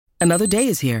Another day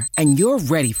is here, and you're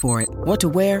ready for it. What to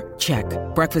wear? Check.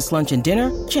 Breakfast, lunch, and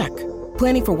dinner? Check.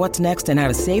 Planning for what's next and how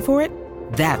to save for it?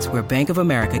 That's where Bank of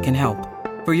America can help.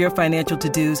 For your financial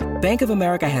to-dos, Bank of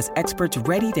America has experts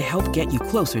ready to help get you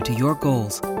closer to your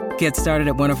goals. Get started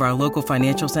at one of our local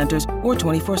financial centers or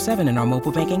 24/7 in our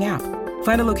mobile banking app.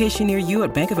 Find a location near you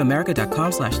at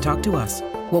bankofamerica.com/talktous.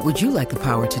 What would you like the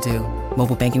power to do?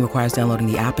 Mobile banking requires downloading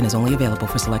the app and is only available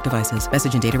for select devices.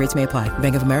 Message and data rates may apply.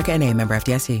 Bank of America N.A., member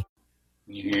FDIC.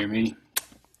 Can you hear me?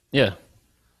 Yeah.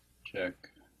 Check.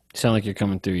 You sound like you're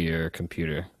coming through your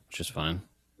computer, which is fine.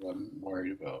 What I'm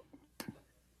worried about.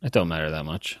 It don't matter that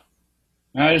much.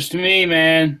 Matters to me,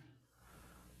 man.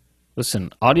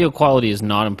 Listen, audio quality is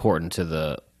not important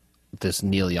to this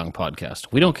Neil Young podcast.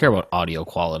 We don't care about audio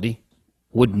quality.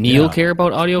 Would Neil care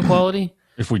about audio quality?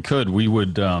 If we could, we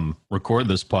would record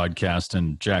this podcast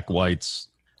in Jack White's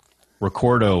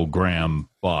recordogram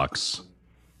box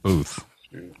booth.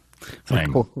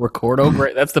 Thing.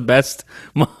 Recordogram. That's the best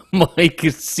Mike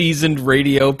seasoned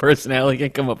radio personality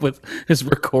can come up with. His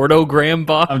recordogram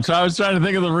box. I was trying to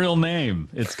think of the real name.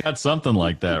 It's got something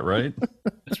like that, right?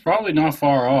 It's probably not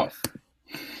far off.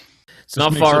 It's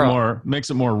not far off.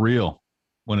 Makes it more real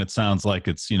when it sounds like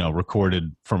it's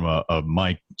recorded from a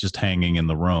mic just hanging in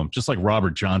the room, just like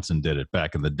Robert Johnson did it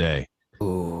back in the day.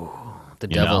 Ooh, the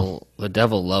devil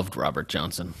loved Robert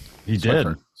Johnson. He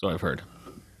did. So I've heard.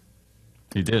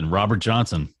 He did. Robert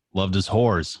Johnson loved his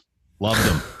whores. Loved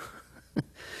them.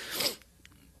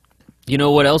 You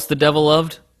know what else the devil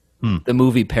loved? The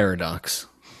movie Paradox.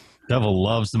 Devil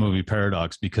loves the movie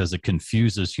Paradox because it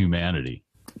confuses humanity.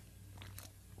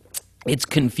 It's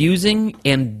confusing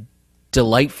and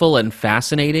delightful and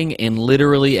fascinating and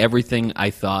literally everything I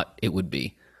thought it would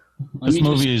be. This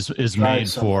movie is made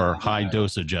for high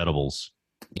dosage edibles.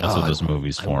 That's what this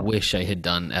movie's for. I wish I had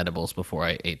done edibles before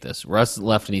I ate this. Russ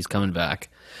left and he's coming back.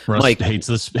 Russ Mike hates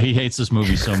this. He hates this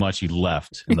movie so much he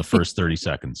left in the first 30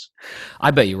 seconds.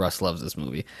 I bet you Russ loves this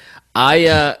movie.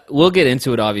 We'll get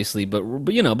into it obviously, but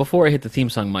before I hit the theme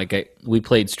song, Mike, we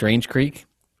played Strange Creek.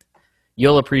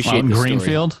 You'll appreciate the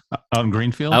Greenfield. Out in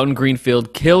Greenfield. Out in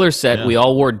Greenfield, killer set. Yeah. We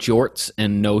all wore jorts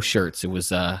and no shirts. It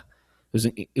was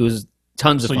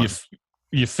tons of fun.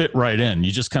 You fit right in.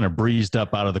 You just kind of breezed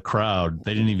up out of the crowd.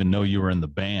 They didn't even know you were in the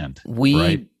band.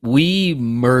 We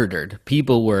murdered.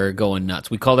 People were going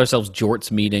nuts. We called ourselves Jorts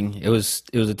Meeting. It was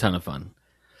a ton of fun.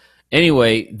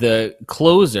 Anyway, the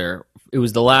closer, it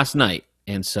was the last night,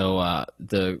 and so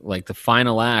the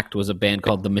final act was a band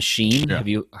called The Machine.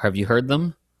 Yeah. Have you heard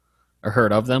them or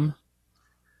heard of them?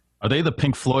 Are they the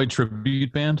Pink Floyd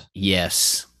tribute band?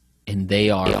 Yes, and they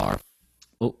are.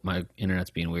 Oh, my internet's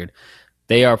being weird.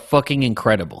 They are fucking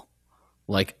incredible,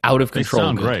 like out of control. They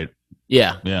sound great.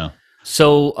 Yeah, yeah.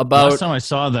 So last time I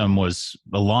saw them was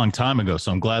a long time ago,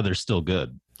 so I'm glad they're still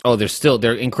good. Oh,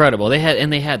 they're incredible. They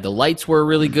had the lights were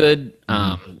really good.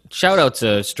 Shout out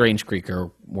to Strange Creek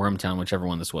or Wormtown, whichever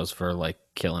one this was, for like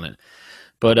killing it.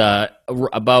 But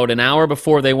about an hour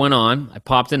before they went on, I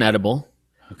popped an edible.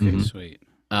 Okay, sweet.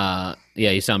 Yeah,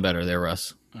 you sound better there,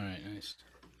 Russ. All right, nice.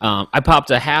 I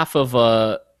popped a half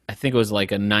of I think it was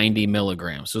like a 90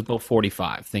 milligrams. So it was about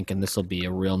 45, thinking this will be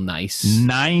a real nice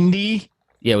 90.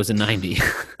 Yeah, it was a 90.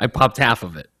 I popped half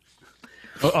of it.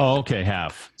 Oh, okay,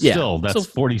 half. Yeah. Still, that's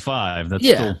 45. That's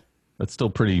still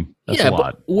pretty. That's a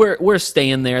lot. But we're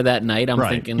staying there that night. I'm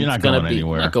thinking you're not going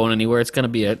anywhere. Not going anywhere. It's going to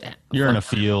be You're in a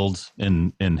field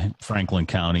in Franklin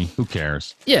County. Who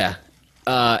cares? Yeah.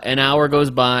 An hour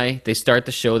goes by. They start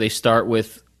the show. They start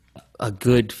with a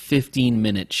good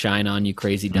 15-minute Shine On You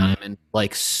Crazy Diamond.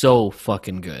 Like, so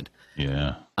fucking good.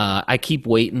 Yeah. I keep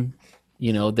waiting.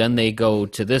 Then they go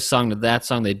to this song, to that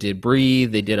song. They did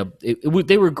Breathe. They did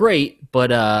they were great,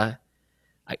 but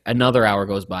another hour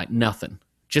goes by. Nothing.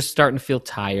 Just starting to feel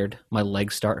tired. My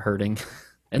legs start hurting.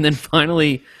 And then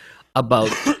finally,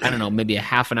 about, I don't know, maybe a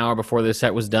half an hour before the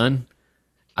set was done,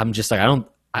 I'm just like,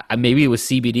 maybe it was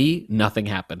CBD. Nothing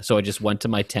happened. So I just went to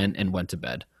my tent and went to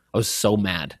bed. I was so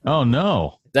mad. Oh,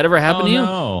 no. Did that ever happen to you?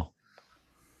 No.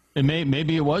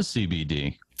 Maybe it was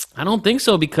CBD. I don't think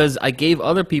so, because I gave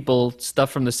other people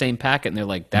stuff from the same packet, and they're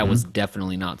like, that was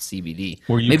definitely not CBD.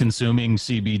 Were you consuming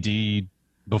CBD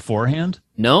beforehand?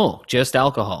 No, just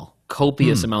alcohol.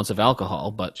 Copious amounts of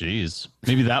alcohol, but... Jeez.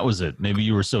 Maybe that was it. Maybe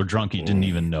you were so drunk you didn't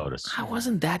even notice. I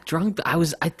wasn't that drunk. I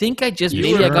think I just...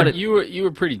 I got it. You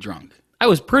were pretty drunk. I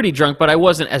was pretty drunk, but I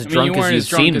wasn't as drunk as you've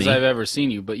seen me. You weren't as drunk as I've ever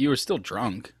seen you, but you were still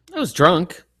drunk. I was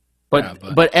drunk,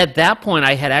 but at that point,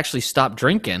 I had actually stopped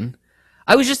drinking.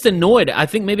 I was just annoyed. I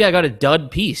think maybe I got a dud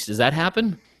piece. Does that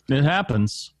happen? It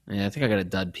happens. Yeah, I think I got a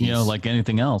dud piece. Like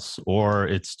anything else. Or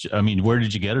where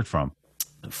did you get it from?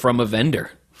 From a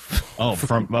vendor. Oh,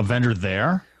 from a vendor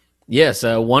there? Yes,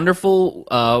 a wonderful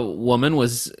woman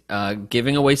was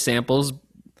giving away samples.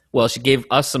 Well, she gave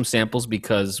us some samples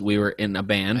because we were in a I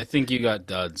band. think you got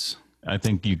duds. I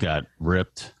think you got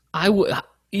ripped.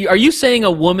 Are you saying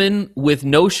a woman with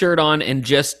no shirt on and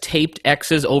just taped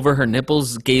X's over her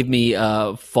nipples gave me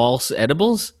false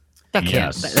edibles? That can't.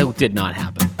 Yes. That did not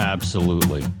happen.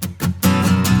 Absolutely.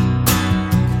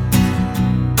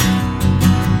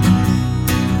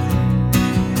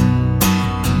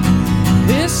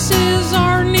 This is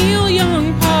our Neil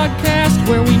Young podcast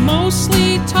where we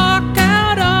mostly talk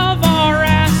out of our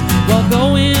ass while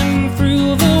going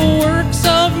through the works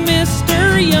of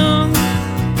Mr. Young.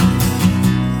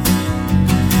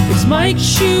 It's Mike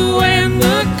Shue and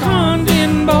the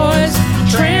Condon Boys,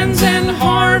 Trans and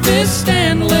Harvest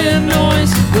and Illinois.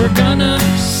 We're gonna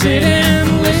sit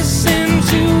and listen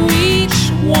to each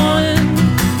one.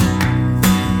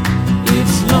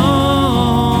 It's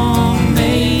Long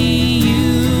May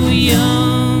You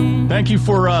Young. Thank you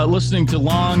for listening to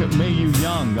Long May You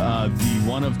Young, the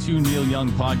one of two Neil Young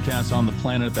podcasts on the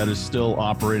planet that is still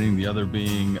operating, the other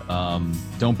being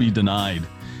Don't Be Denied.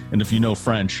 And if you know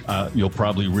French, you'll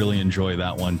probably really enjoy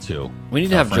that one too. We need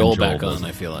to Our have friend Joel Joel back does on, it.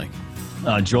 I feel like.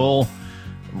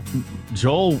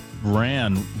 Joel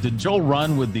ran. Did Joel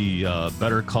run with the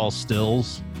Better Call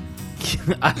Stills?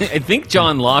 I think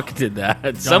John Locke did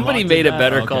that. Somebody Locke made did a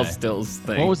Better that? Call Okay. Stills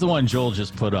thing. What was the one Joel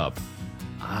just put up?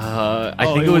 I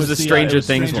think it was the it Stranger was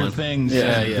Things Stranger one. Things,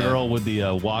 Yeah, the yeah. girl with the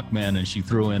Walkman, and she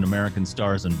threw in American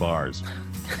Stars and Bars.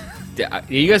 Are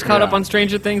you guys caught Yeah. up on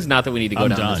Stranger Things? Not that we need to go I'm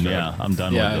down done. this road. Yeah, I'm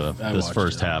done Yeah, with I this watched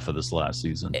first it. half of this last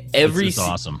season. Every it's se-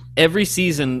 awesome. Every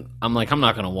season, I'm like, I'm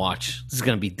not going to watch. This is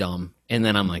going to be dumb. And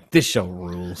then I'm like, this show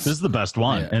rules. This is the best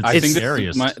one. Yeah. It's I the think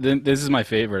scariest. this is my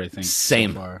favorite. I think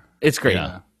Same. So far. It's great.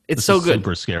 Yeah. It's This so is good.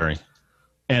 Super scary.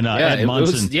 And Yeah, Ed it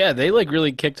Munson. was. Yeah, they like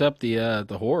really kicked up the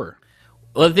horror.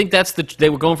 Well, I think they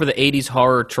were going for the 80s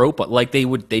horror trope. Like they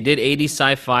did 80s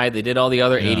sci-fi. They did all the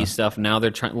other 80s stuff. Now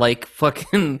they're trying, like,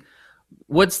 fucking,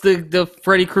 what's the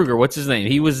Freddy Krueger? What's his name?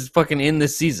 He was fucking in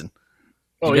this season.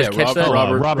 Oh you yeah, guys catch that?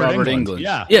 Robert Englund.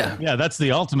 Yeah, Yeah. That's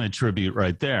the ultimate tribute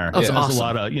right there. That's There's awesome. a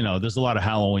lot of there's a lot of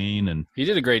Halloween and He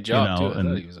did a great job You know, too. and-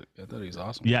 I thought he was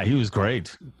awesome. yeah, he was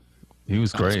great. He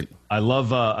was great. I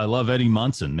love Eddie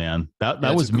Munson, man. That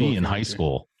That's was a cool me in high character.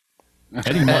 school.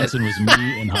 Eddie Munson was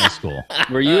me in high school.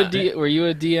 Were you a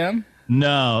DM?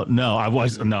 No, I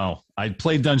was no. I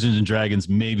played Dungeons and Dragons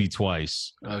maybe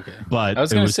twice, Okay. but I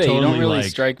was it gonna was say totally you don't really like,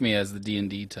 strike me as the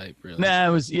D&D type, really. Nah,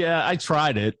 it was I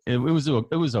tried it. It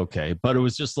was okay, but it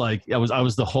was just like I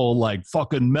was the whole like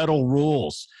fucking metal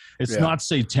rules. It's Yeah. not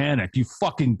satanic. You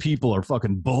fucking people are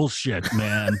fucking bullshit,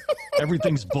 man.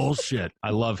 Everything's bullshit.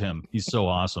 I love him. He's so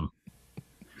awesome.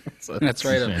 That's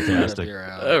right. He's Up fantastic. your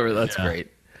alley. Oh, that's great.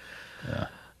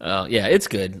 Yeah, it's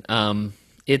good.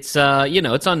 It's it's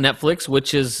on Netflix,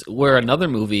 which is where another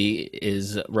movie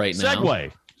is right now.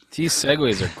 Segway. These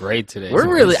segues are great today.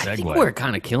 We're really, I segue. think we're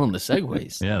kind of killing the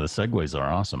segues. Yeah, the segues are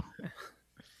awesome.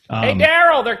 Hey,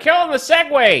 Daryl, they're killing the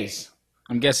segues.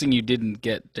 I'm guessing you didn't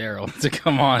get Daryl to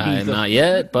come on. either. Not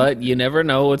yet, but you never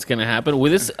know what's going to happen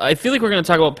with this. I feel like we're going to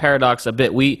talk about Paradox a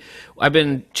bit. I've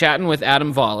been chatting with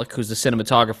Adam Volek, who's the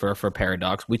cinematographer for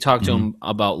Paradox. We talked to him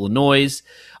about Lenoise.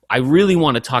 I really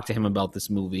want to talk to him about this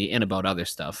movie and about other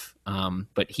stuff,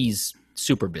 but he's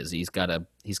super busy. He's got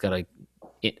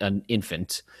an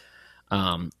infant,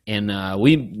 and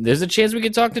there's a chance we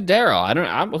could talk to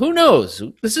Daryl. Who knows?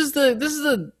 This is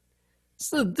the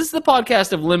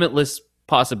podcast of limitless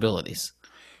possibilities.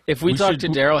 If we We talk should- to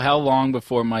Daryl, how long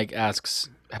before Mike asks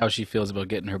how she feels about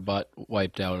getting her butt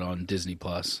wiped out on Disney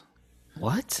Plus?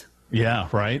 What? Yeah,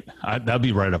 right. That'd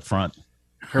be right up front.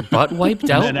 Her butt wiped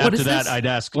out? And then What after is that, this? I'd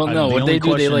ask. Well, the no. What only they do?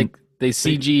 question- They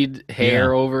CG'd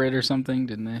hair Yeah. over it or something,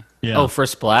 didn't they? Yeah. Oh, for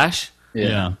Splash?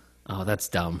 yeah. Oh, that's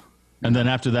dumb. And then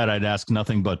after that, I'd ask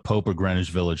nothing but Pope or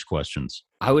Greenwich Village questions.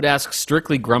 I would ask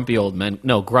strictly grumpier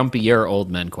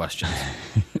old men questions.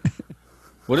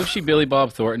 What if she Billy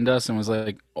Bob Thornton us and was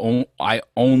like, "Oh, I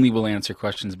only will answer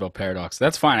questions about Paradox."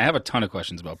 That's fine. I have a ton of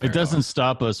questions about It Paradox. doesn't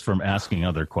stop us from asking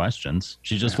other questions.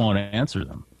 She just won't answer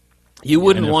them. You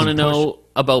wouldn't And if want to we know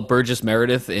about Burgess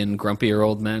Meredith in Grumpier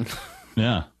Old Men?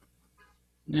 Yeah.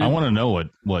 Yeah. I want to know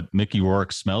what Mickey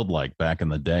Rourke smelled like back in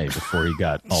the day before he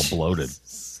got all bloated.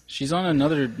 She's on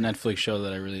another Netflix show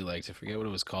that I really liked. I forget what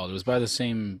it was called. It was by the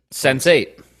same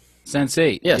Sense8.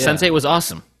 Sense8. Yeah, Sense8 was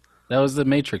awesome. That was the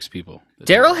Matrix people.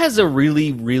 Daryl has a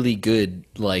really, really good,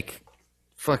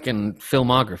 fucking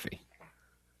filmography.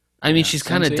 I mean, she's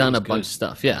kind of Sense8 done was a bunch of good.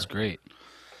 stuff. Yeah. That's great.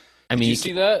 I Did mean, you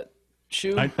see that?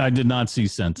 Shoe? I did not see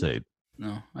Sense8.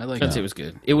 No, I like Sense8 that. was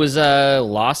good. It was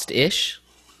Lost-ish.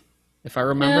 if I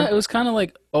remember. Yeah, it was kind of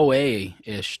like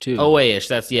OA-ish too. OA-ish.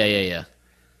 That's yeah. Did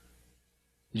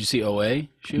you see OA?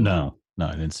 Shoot? No,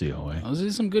 I didn't see OA. Those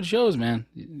are some good shows, man.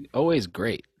 OA is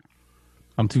great.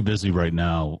 I'm too busy right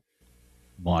now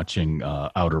watching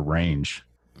Outer Range.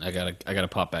 I gotta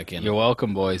pop back in. You're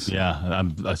welcome, boys. Yeah,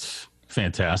 that's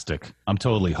fantastic. I'm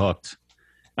totally hooked.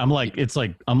 I'm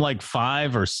like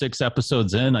 5 or 6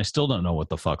 episodes in. I still don't know what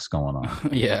the fuck's going on.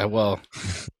 Yeah, well,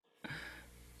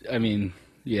 I mean,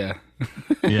 yeah.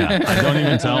 Yeah, don't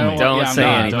even tell me. Don't say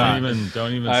anything.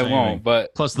 Don't even. I say won't. anything.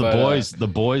 But plus the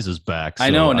boys is back. I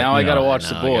so know. Now I gotta know, watch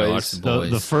the boys.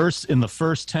 In the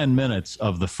first 10 minutes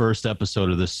of the first episode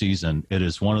of this season, it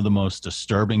is one of the most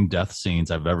disturbing death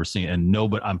scenes I've ever seen, and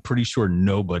I'm pretty sure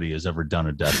nobody has ever done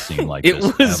a death scene like it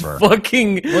this. was ever.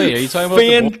 fucking. Wait, are you talking about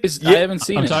the boys? I haven't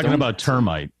seen I'm it. talking about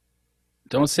Termite.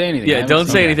 Don't say anything. Yeah, don't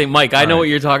say anything, Mike. I know what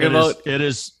you're talking about. It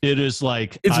is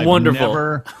like it's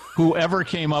wonderful. Whoever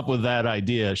came up with that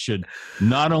idea should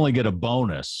not only get a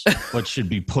bonus, but should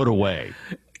be put away.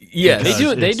 Yeah,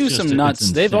 they do some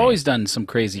nuts. They've always done some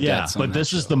crazy deaths. But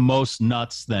this is the most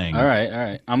nuts thing. All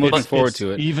right. I'm looking forward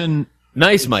to it. Even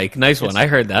nice, Mike. Nice one. I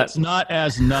heard that. It's not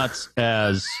as nuts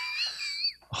as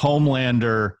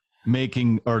Homelander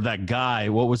or that guy.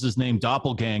 What was his name?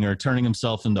 Doppelganger turning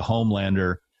himself into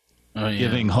Homelander. Oh, yeah.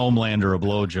 Giving Homelander a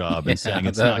blowjob and saying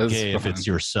it's not gay if it's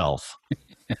yourself.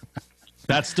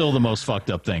 That's still the most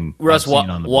fucked up thing. Russ, I've seen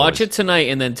on the watch boys. it tonight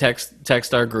and then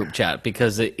text our group chat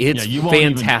because it's you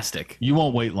fantastic. You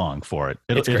won't wait long for it.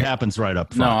 It happens right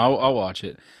up No, front. I'll watch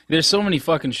it. There's so many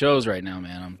fucking shows right now,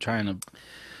 man. I'm trying to.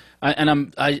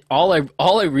 All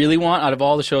I really want out of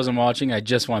all the shows I'm watching, I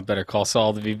just want Better Call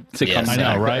Saul to come I back.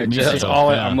 know, right? That's all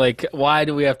I'm like, why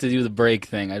do we have to do the break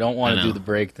thing? I don't want to do the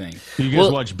break thing. You guys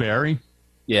watch Barry?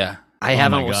 Yeah, I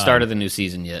haven't started the new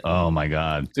season yet. Oh my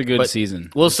god, it's a good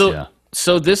season. Well,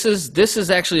 so this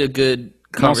is actually a good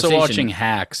conversation. I'm also watching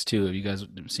Hacks too. Have you guys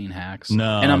seen Hacks? No,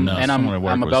 I'm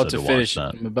about to finish.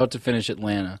 I'm about to finish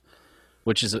Atlanta,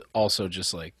 which is also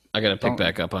just like I gotta pick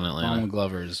back up on Atlanta. Donald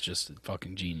Glover is just a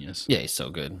fucking genius. Yeah, he's so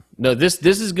good. No, this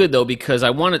is good though because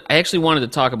I actually wanted to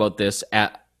talk about this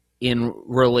in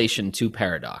relation to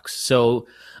Paradox. So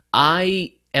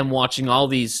I am watching all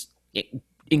these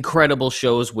incredible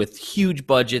shows with huge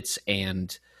budgets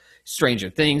and Stranger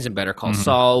Things and Better Call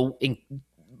Saul.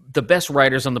 The best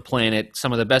writers on the planet,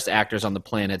 some of the best actors on the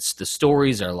planet. The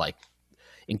stories are like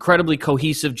incredibly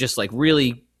cohesive, just like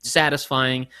really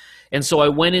satisfying. And so I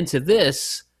went into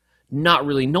this not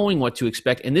really knowing what to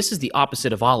expect. And this is the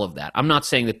opposite of all of that. I'm not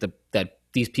saying that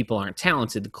these people aren't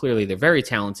talented. Clearly they're very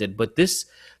talented, but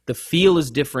the feel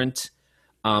is different.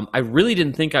 I really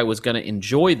didn't think I was going to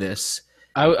enjoy this.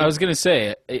 I was going to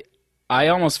say, I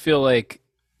almost feel like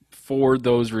for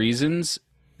those reasons,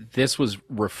 this was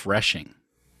refreshing.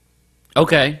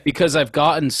 Okay. Because I've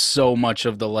gotten so much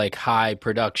of the like high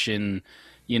production,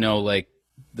 like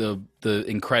the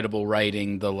incredible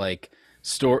writing, the like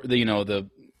story,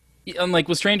 unlike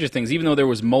with Stranger Things, even though there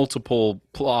was multiple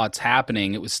plots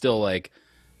happening, it was still like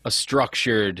a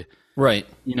structured, right.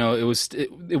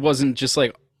 It wasn't just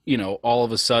like, all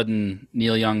of a sudden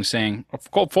Neil Young saying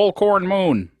full corn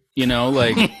moon,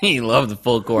 like he loved the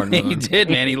full corn moon. He did,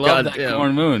 man. He loved that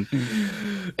corn moon.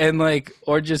 And like,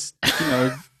 or just,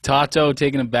 Tato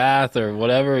taking a bath or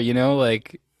whatever,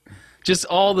 like just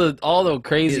all the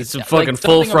crazy some fucking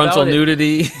full frontal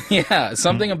nudity. Yeah.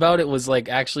 Something about it was like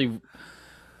actually,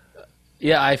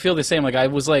 yeah, I feel the same. Like I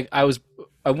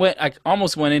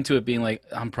almost went into it being like,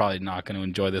 I'm probably not going to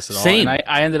enjoy this at all. Same. And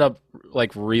I ended up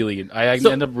like really,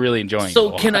 ended up really enjoying it.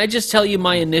 So can I just tell you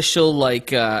my initial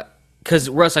because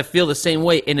Russ, I feel the same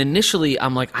way. And initially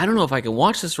I'm like, I don't know if I can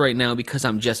watch this right now because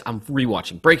I'm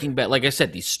rewatching Breaking Bad. Like I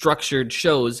said, these structured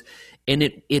shows, and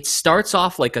it starts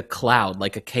off like a cloud,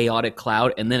 like a chaotic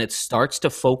cloud. And then it starts to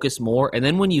focus more. And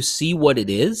then when you see what it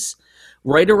is,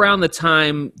 right around the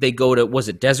time they go to, was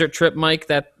it Desert Trip, Mike,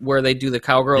 where they do the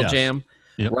Cowgirl Jam?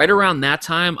 Yep. Right around that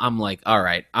time, I'm like, all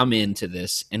right, I'm into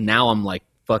this. And now I'm like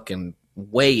fucking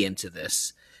way into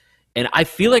this. And I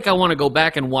feel like I want to go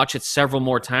back and watch it several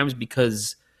more times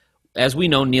because, as we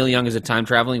know, Neil Young is a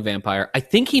time-traveling vampire. I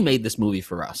think he made this movie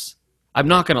for us. I'm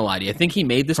not going to lie to you. I think he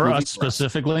made this movie for us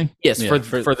specifically? Yes, yeah,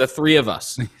 for the three of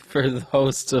us. For the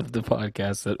hosts of the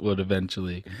podcast that would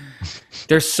eventually.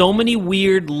 There's so many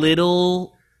weird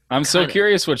little... I'm so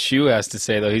curious what Shu has to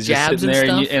say, though. He's just sitting there,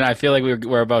 and I feel like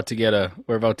we're about to get a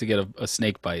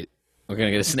snake bite. We're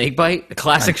gonna get a snake bite, a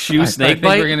classic Shu snake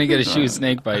bite. We're gonna get a Shu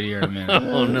snake bite here in a minute.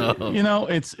 Oh no!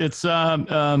 It's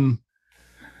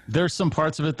there's some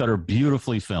parts of it that are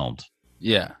beautifully filmed.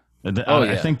 Yeah.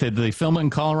 I think they film it in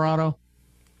Colorado.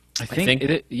 I think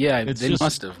they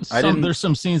must have. There's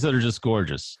some scenes that are just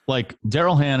gorgeous. Like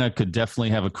Daryl Hannah could definitely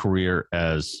have a career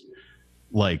as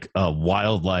like a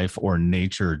wildlife or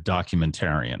nature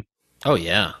documentarian. Oh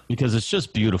yeah, because it's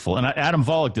just beautiful. And Adam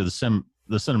Vollick did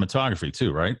the cinematography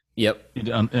too, right? Yep.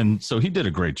 And so he did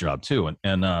a great job too.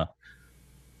 And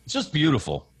it's just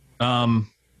beautiful. I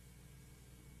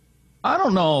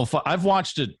don't know if I've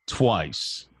watched it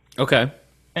twice. Okay.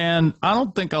 And I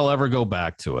don't think I'll ever go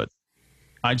back to it.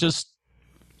 I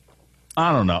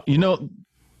don't know. You know,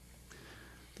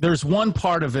 there's one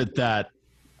part of it that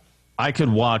I could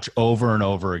watch over and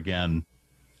over again.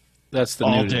 That's the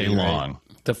all nudity, day long.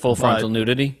 Right? The full frontal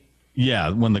nudity? Yeah,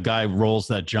 when the guy rolls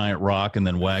that giant rock and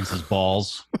then wags his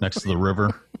balls next to the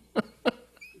river.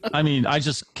 I mean, I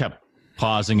just kept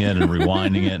pausing it and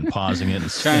rewinding it and pausing it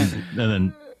and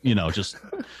then, you know, just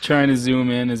trying to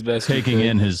zoom in as best taking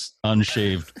in his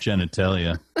unshaved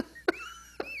genitalia.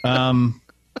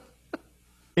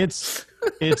 He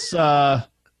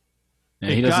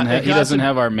doesn't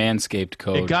have our Manscaped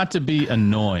code. It got to be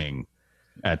annoying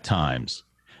at times.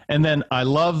 And then I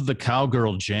love the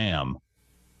cowgirl jam.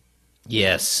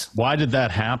 Yes. Why did that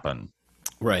happen?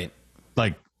 Right.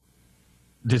 Like,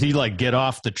 did he like get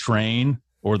off the train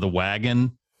or the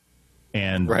wagon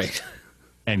and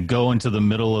go into the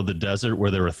middle of the desert where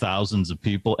there were thousands of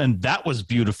people? And that was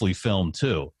beautifully filmed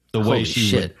too. The way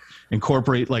she would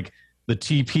incorporate like the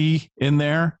TP in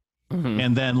there,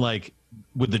 and then like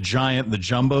with the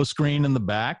jumbo screen in the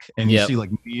back, and you see like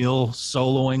Neil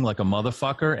soloing like a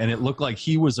motherfucker, and it looked like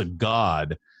he was a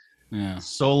god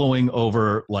soloing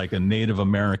over like a Native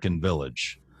American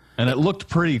village, and it looked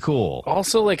pretty cool.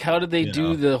 Also, like, how did they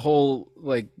do the whole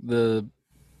like the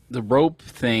rope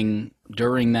thing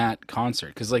during that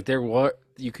concert? Because like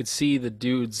you could see the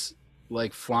dudes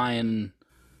like flying.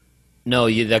 No,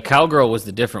 the cowgirl was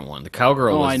the different one. The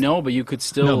cowgirl. Oh, I know, but you could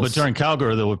still. No, but during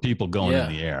cowgirl, there were people going in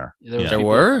the air. There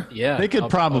were. Yeah, they could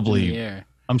probably. Up in the air.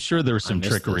 I'm sure there was some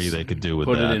trickery they could do with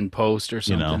that. Put it in post or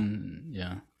something. You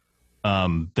know? Yeah.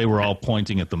 They were all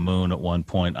pointing at the moon at one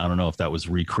point. I don't know if that was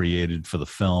recreated for the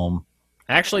film.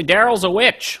 Actually, Daryl's a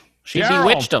witch. She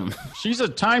bewitched him. She's a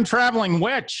time traveling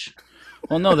witch.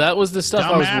 Well, no, that was the stuff.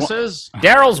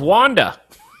 Daryl's Wanda.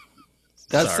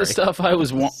 That's the stuff I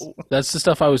was. That's the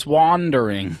stuff I was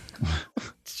wondering.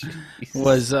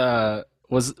 was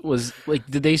like,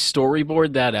 did they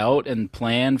storyboard that out and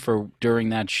plan for during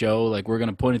that show? Like, we're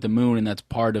gonna point at the moon, and that's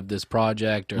part of this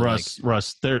project. Or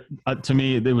Russ, there to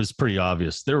me it was pretty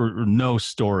obvious. There were no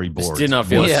storyboards. It did not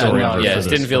feel. It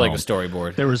didn't feel like a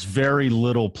storyboard. There was very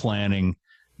little planning.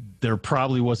 There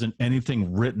probably wasn't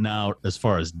anything written out as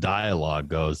far as dialogue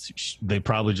goes. They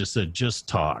probably just said, "Just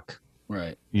talk."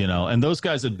 Right. You know, and those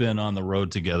guys had been on the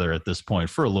road together at this point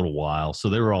for a little while, so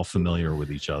they were all familiar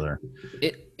with each other.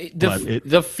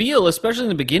 The feel, especially in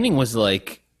the beginning, was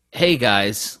like, hey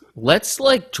guys, let's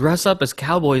like dress up as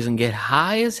cowboys and get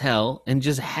high as hell and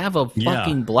just have a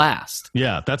fucking blast.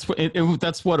 Yeah, that's what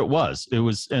that's what it was. It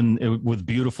was with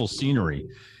beautiful scenery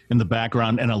in the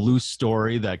background and a loose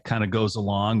story that kind of goes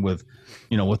along with,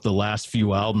 you know, what the last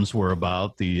few albums were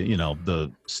about,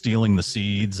 the stealing the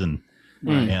seeds and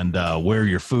where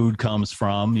your food comes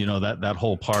from, you know, that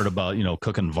whole part about, you know,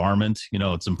 cooking varmint, you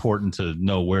know, it's important to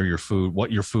know what your food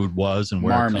was and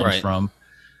where it comes from.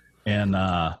 And,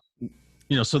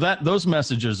 you know, so those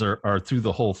messages are through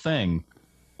the whole thing.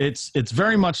 It's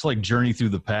very much like Journey Through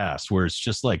the Past, where it's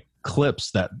just like clips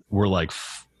that were like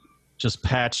just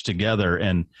patched together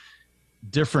and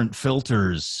different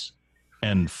filters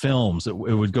and films. It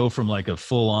would go from like a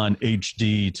full on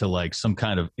HD to like some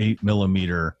kind of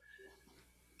 8mm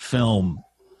film.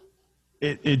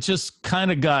 It just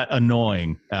kind of got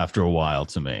annoying after a while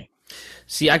to me.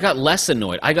 See, I got less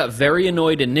annoyed. I got very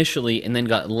annoyed initially and then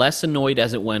got less annoyed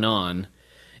as it went on.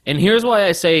 And here's why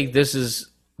I say this is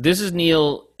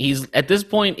Neil. He's at this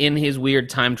point in his weird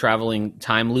time traveling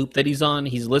time loop that he's on.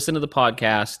 He's listened to the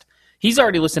podcast. He's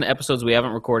already listened to episodes we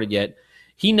haven't recorded yet.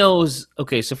 He knows,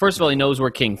 okay, so first of all, he knows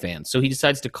we're King fans. So he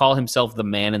decides to call himself the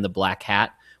Man in the Black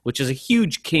Hat, which is a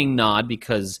huge King nod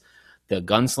because the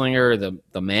gunslinger,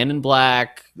 the Man in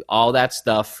Black, all that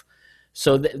stuff.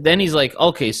 So then he's like,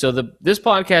 okay, so this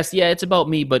podcast, yeah, it's about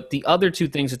me, but the other two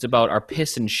things it's about are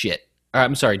piss and shit.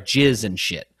 Jizz and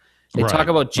shit. They talk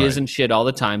about jizz and shit all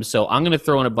the time, so I'm going to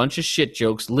throw in a bunch of shit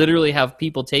jokes, literally have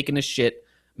people taking a shit,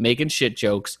 making shit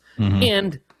jokes,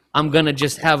 and I'm going to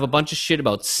just have a bunch of shit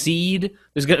about seed.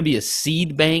 There's going to be a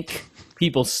seed bank,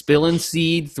 people spilling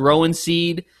seed, throwing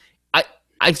seed.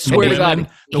 I swear to God,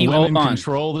 the women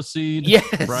control the seed.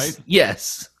 Yes, right.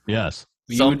 Yes.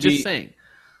 So I'm just saying,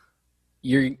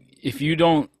 you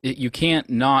can't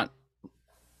not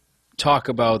talk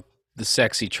about the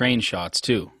sexy train shots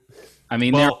too. I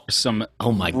mean, there Well, were some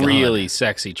Oh my God. really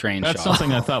sexy train That's shots.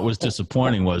 something I thought was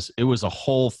disappointing. It was a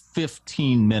whole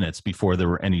 15 minutes before there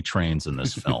were any trains in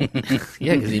this film.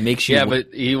 Yeah, because he makes you. Yeah,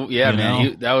 but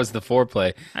that was the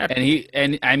foreplay,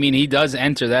 and I mean, he does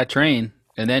enter that train,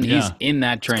 and then he's Yeah. in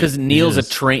that train. because Neil's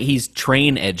is. he's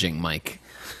train edging, Mike.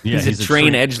 Yeah, he's a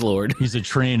train edgelord. He's a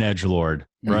train edgelord,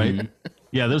 right?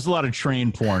 Yeah, there's a lot of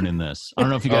train porn in this. I don't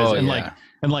know if you guys Oh, and yeah.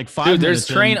 like 5 Dude, minutes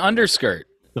there's train in, underskirt.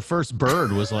 the first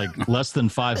bird was like less than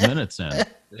 5 minutes in.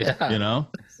 Yeah, You know,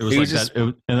 it was He like was just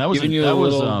that, and that was giving you a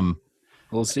little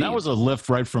scene. that was a lift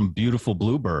right from Beautiful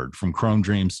Bluebird from Chrome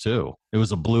Dreams 2. It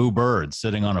was a blue bird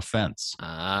sitting on a fence.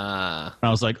 Ah, And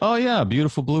I was like, oh yeah,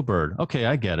 Beautiful Bluebird. Okay,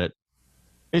 I get it.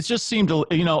 It just seemed to,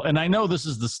 and I know this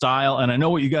is the style, and I know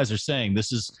what you guys are saying.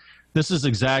 This is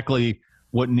exactly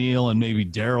what Neil and maybe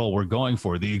Daryl were going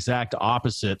for, the exact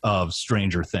opposite of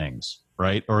Stranger Things,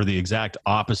 right? Or the exact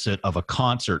opposite of a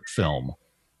concert film,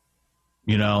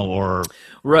 or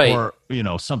right. or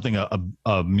something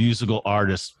a musical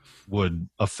artist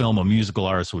a musical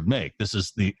artist would make. This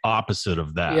is the opposite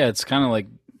of that. Yeah, it's kind of like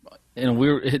in a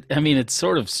weird. I mean, it's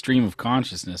sort of stream of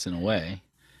consciousness in a way.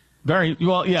 Very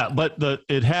well, yeah, but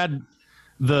it had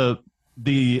the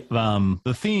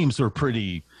themes were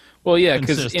pretty. Well, yeah,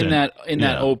 because in Consistent. that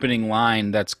Yeah. opening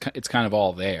line, it's kind of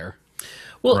all there.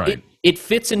 Well, Right. it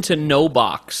fits into no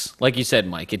box, like you said,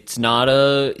 Mike. It's not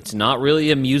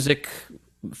really a music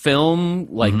film.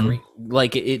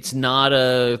 Like it's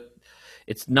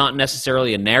not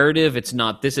necessarily a narrative. It's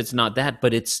not this. It's not that.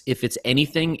 But if it's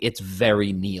anything, it's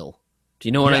very Neil. Do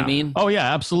you know what I Yeah. mean? Oh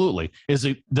yeah, absolutely.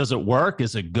 Does it work?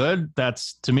 Is it good?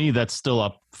 To me, that's still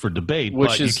up for debate. Which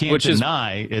but is- you can't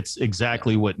deny it's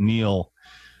exactly what Neil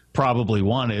probably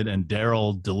wanted, and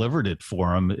Daryl delivered it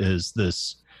for him. Is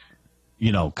this,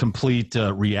 complete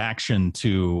reaction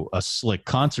to a slick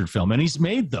concert film, and he's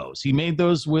made those. He made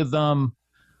those with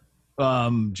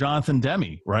Jonathan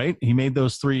Demme, right? He made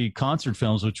those 3 concert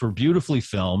films, which were beautifully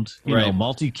filmed. Right.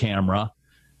 Multi-camera,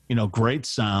 great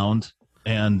sound.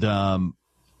 And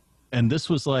this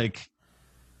was like,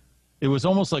 it was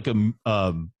almost like a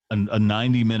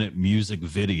 90-minute music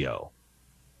video.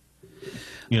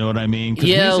 You know what I mean? 'Cause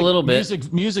Yeah, a little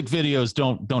bit. Music videos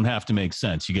don't have to make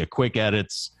sense. You get quick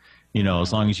edits,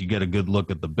 as long as you get a good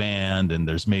look at the band and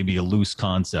there's maybe a loose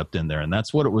concept in there. And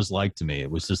that's what it was like to me. It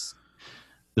was just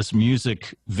this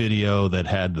music video that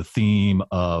had the theme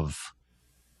of,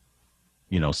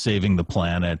 saving the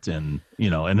planet, and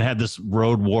and it had this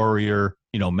Road Warrior,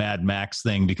 Mad Max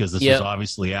thing, because this was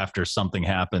obviously after something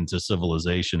happened to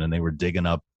civilization and they were digging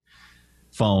up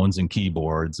phones and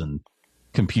keyboards and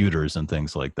computers and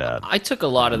things like that. I took a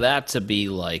lot of that to be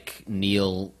like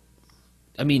Neil.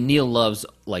 I mean, Neil loves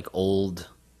like old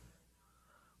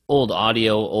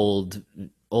audio, old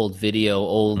video,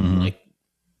 like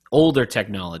older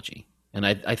technology, and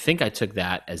I think I took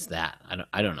that as that.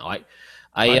 I don't know.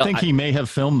 I think he may have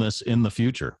filmed this in the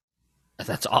future.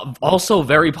 That's also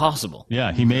very possible.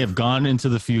 Yeah, he may have gone into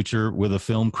the future with a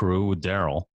film crew with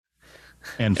Daryl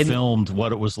and filmed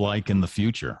what it was like in the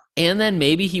future. And then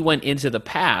maybe he went into the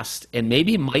past, and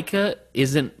maybe Micah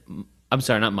isn't. I'm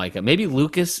sorry, not Micah. Maybe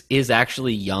Lucas is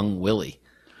actually young Willie.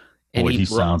 And Boy, he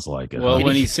sounds like it. Well, huh?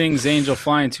 when he sings "Angel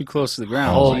Flying Too Close to the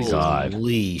Ground," Oh, Jesus, God.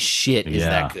 Holy shit, is Yeah.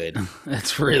 that good?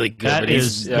 that's really good. That but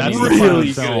is he's- I that's mean, the part of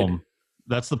really the good. film.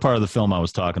 That's the part of the film I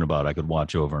was talking about. I could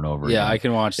watch over and over. Yeah, again. I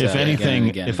can watch that. If again anything, and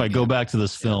again if and I go again. back to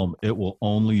this film, it will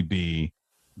only be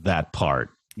that part.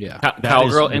 Yeah,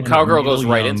 Cowgirl is and one of Cowgirl goes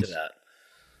Neil right Young's- into that.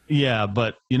 Yeah,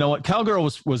 but you know what? Cowgirl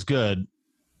was good.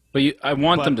 but I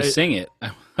want But them to it- sing it.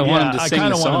 I want them to I sing the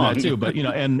kind of song. wanted that too. But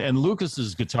and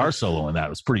Lucas's guitar solo in that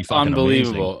was pretty fucking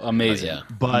Unbelievable, amazing. amazing,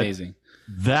 Yeah. But amazing.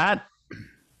 that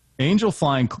Angel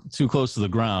Flying Too Close to the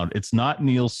Ground, it's not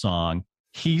Neil's song.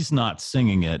 He's not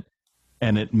singing it.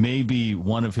 And it may be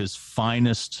one of his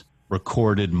finest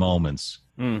recorded moments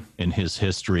in his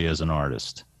history as an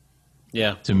artist.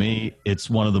 Yeah. To me, it's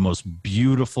one of the most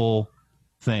beautiful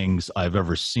things I've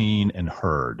ever seen and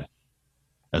heard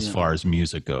as far as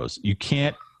music goes. You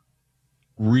can't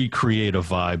recreate a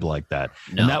vibe like that.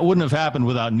 No. And that wouldn't have happened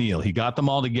without Neil. He got them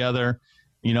all together,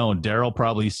 and Daryl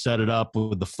probably set it up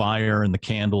with the fire and the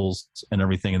candles and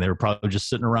everything. And they were probably just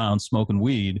sitting around smoking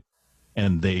weed,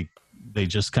 and they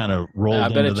just kind of rolled I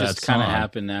bet into it that just kind of song.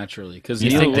 happened naturally because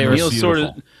You think they were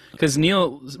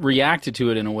Neil reacted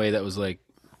to it in a way that was like,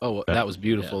 oh, that was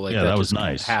beautiful. Like Yeah, that was just kind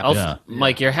of nice. happened. Yeah.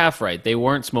 Mike, you're half right. They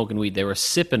weren't smoking weed. They were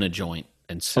sipping a joint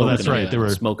and Oh, smoking. that's right. They were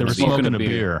smoking. a beer. smoking a beer.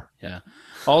 beer. Yeah.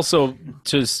 Also,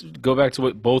 to go back to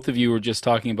what both of you were just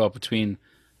talking about between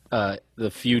the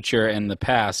future and the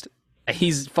past,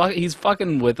 He's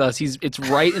fucking with us. It's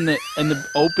right in the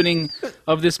opening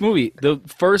of this movie. The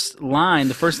first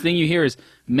thing you hear is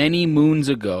 "many moons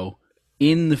ago,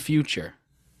 in the future."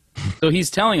 So he's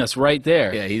telling us right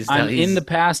there. Yeah, I'm in the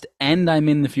past and I'm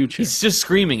in the future. He's just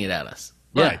screaming it at us.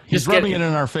 Right. He's rubbing it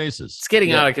in our faces. It's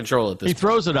getting out of control at this He point.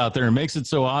 throws it out there and makes it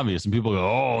so obvious, and people go,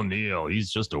 "Oh, Neil,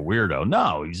 he's just a weirdo."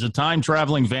 No, he's a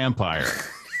time-traveling vampire.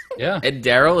 Yeah. And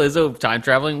Daryl is a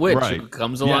time-traveling witch Right. who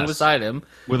comes along beside him.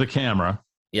 With a camera.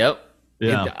 Yep.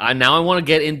 Yeah. Now I want to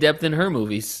get in depth in her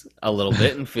movies a little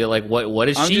bit and feel like what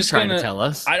is she trying to tell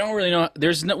us? I don't really know.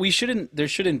 There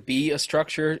shouldn't be a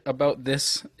structure about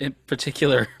this in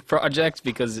particular project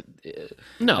because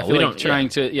No, I feel we like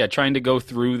don't. trying to go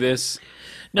through this.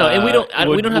 No, and we don't. Would,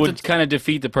 we don't have would to. kind of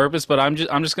defeat the purpose. But I'm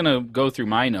just gonna go through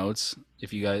my notes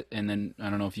if you guys, and then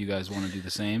I don't know if you guys want to do the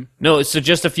same. No, so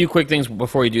just a few quick things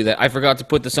before you do that. I forgot to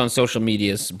put this on social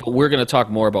medias, but we're going to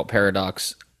talk more about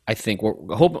Paradox. I think we're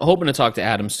hoping to talk to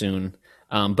Adam soon.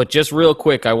 But just real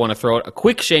quick, I want to throw out a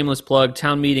quick shameless plug.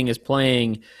 Town Meeting is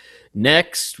playing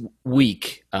next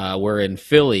week. We're in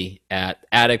Philly at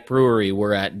Attic Brewery.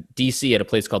 We're at DC at a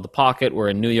place called The Pocket. We're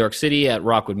in New York City at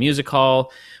Rockwood Music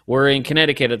Hall. We're in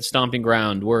Connecticut at the Stomping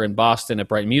Ground. We're in Boston at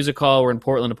Brighton Music Hall. We're in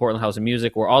Portland at Portland House of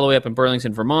Music. We're all the way up in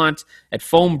Burlington, Vermont at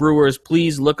Foam Brewers.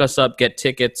 Please look us up, get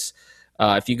tickets.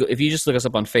 If you just look us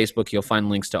up on Facebook, you'll find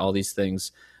links to all these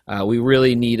things. We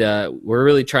really we're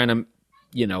really trying to,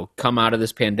 come out of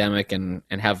this pandemic and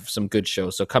have some good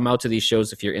shows. So come out to these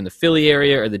shows if you're in the Philly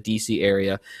area or the DC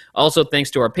area. Also, thanks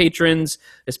to our patrons,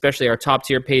 especially our top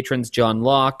tier patrons, John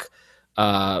Locke,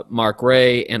 Mark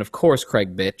Ray, and of course,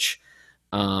 Craig Bitch.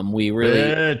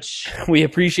 We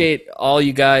appreciate all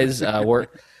you guys.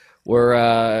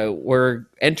 We're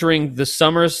entering the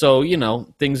summer, so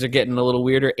things are getting a little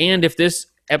weirder. And if this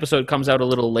episode comes out a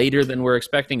little later than we're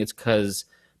expecting, it's because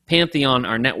Pantheon,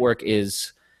 our network,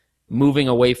 is moving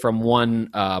away from one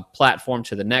platform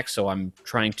to the next. So I'm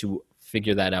trying to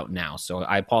figure that out now. So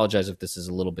I apologize if this is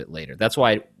a little bit later. That's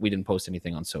why we didn't post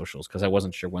anything on socials, because I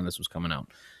wasn't sure when this was coming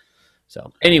out.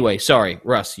 So anyway, sorry,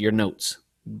 Russ, your notes.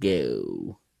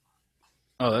 Go.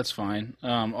 Oh, that's fine.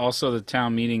 Also, the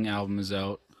Town Meeting album is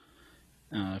out.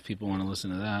 If people want to listen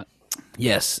to that.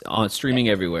 Yes, on streaming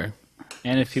everywhere.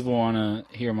 And if people want to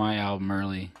hear my album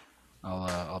early,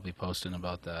 I'll be posting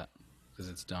about that because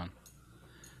it's done.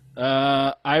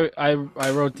 I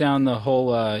wrote down the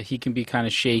whole he can be kind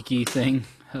of shaky thing.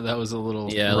 That was a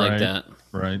little I like that.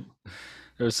 Right.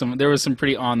 There was some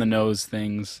pretty on the nose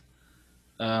things.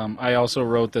 I also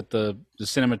wrote that the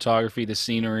cinematography, the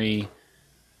scenery,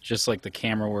 just like the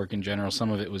camera work in general,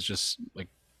 some of it was just like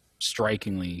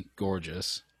strikingly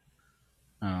gorgeous.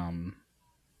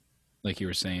 Like you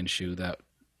were saying, Shu,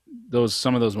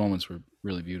 some of those moments were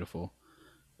really beautiful.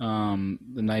 The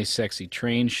nice, sexy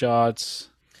train shots.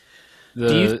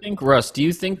 Do you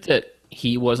think that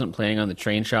he wasn't planning on the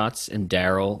train shots and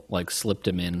Daryl slipped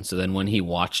him in? So then when he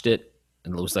watched it,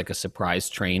 and it was like a surprise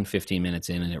train 15 minutes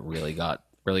in, and it really got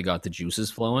the juices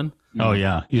flowing. Oh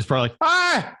yeah, he was probably like,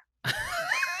 "Hi,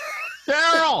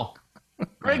 Daryl,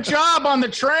 great job on the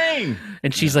train."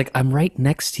 And she's like, "I'm right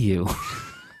next to you."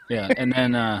 Yeah, and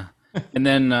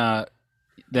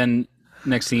then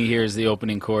next thing you hear is the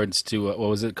opening chords to what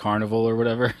was it, Carnival or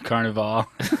whatever, Carnival.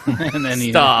 And then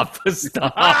Stop.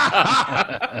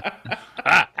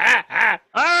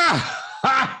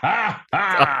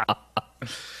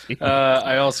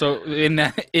 I also in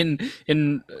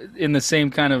the same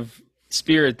kind of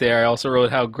spirit there, I also wrote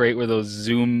how great were those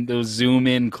zoom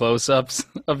in close-ups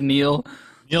of Neil.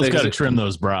 Neil's got to trim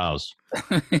those brows.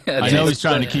 Yeah, I know he's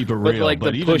trying to keep it real,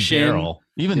 but even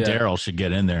Daryl should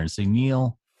get in there and say,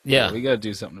 "Neil, yeah, we got to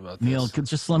do something about this. Neil,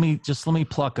 just let me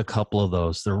pluck a couple of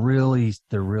those. They're really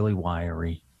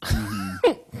wiry." Mm-hmm.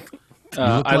 You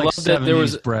look I like love that there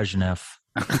was Brezhnev.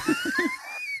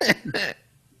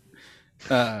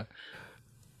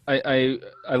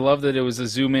 I love that it was a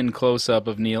zoom in close up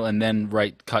of Neil and then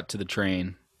cut to the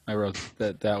train. I wrote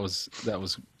that was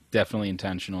definitely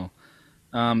intentional.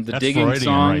 That's digging Freudian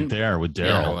song right there with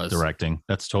Daryl directing.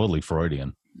 That's totally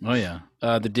Freudian. Oh yeah,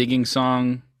 the digging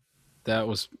song that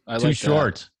was too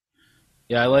short.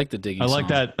 Yeah, I like the digging. I like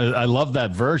that. I love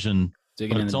that version,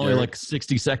 digging but it's only like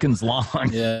 60 seconds long.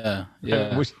 Yeah.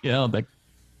 I wish, that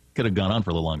could have gone on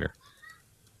for a little longer.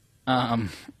 I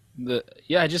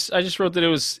just wrote that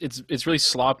it's really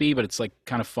sloppy, but it's like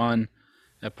kind of fun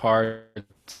at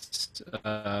parts.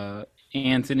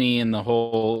 Anthony and the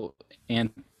whole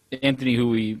Anthony, who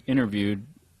we interviewed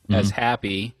as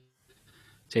Happy,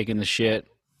 taking the shit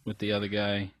with the other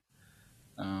guy.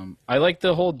 I like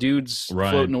the whole dudes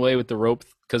Right. floating away with the rope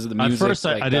because of the music. At first,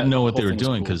 I didn't know what they were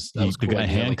doing because That was the cool guy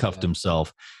idea, I like handcuffed that.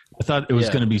 himself. I thought it was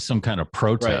Yeah. going to be some kind of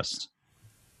protest,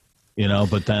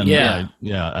 but then, Yeah.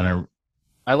 and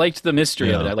I liked the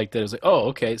mystery of it. Yeah. I liked that it was like, oh,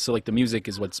 okay, so like the music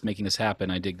is what's making this happen.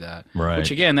 I dig that. Right.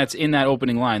 Which again, that's in that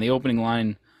opening line. The opening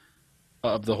line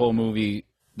of the whole movie,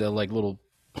 the like little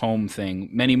poem thing.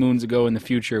 Many moons ago in the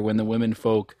future, when the women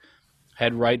folk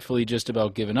had rightfully just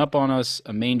about given up on us,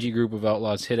 a mangy group of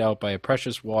outlaws hid out by a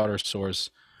precious water source,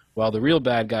 while the real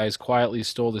bad guys quietly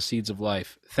stole the seeds of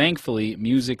life. Thankfully,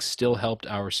 music still helped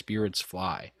our spirits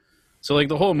fly. So like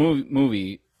the whole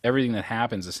movie, everything that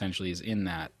happens essentially is in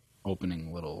that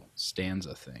opening little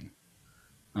stanza thing.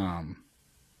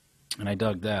 And I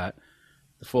dug that.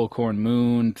 The full corn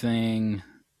moon thing,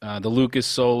 the Lucas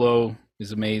solo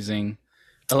is amazing.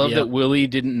 I love Yep. that Willie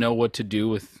didn't know what to do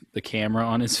with the camera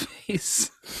on his face.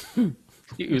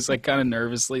 He was like kind of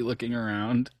nervously looking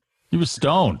around. he was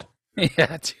stoned.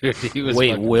 Yeah, dude. He was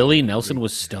Wait, fucking- Willie Nelson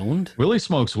was stoned? Willie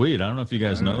smokes weed. I don't know if you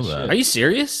guys know that. Are you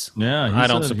serious? Yeah, I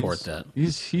don't support that.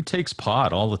 He takes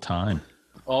pot all the time.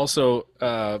 Also,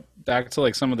 back to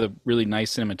like some of the really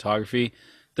nice cinematography.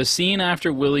 The scene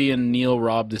after Willie and Neil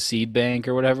rob the seed bank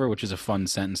or whatever, which is a fun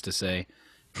sentence to say.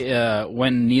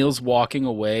 When Neil's walking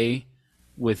away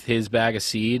with his bag of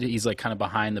seed, he's like kind of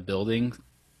behind the building,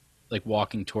 like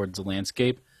walking towards the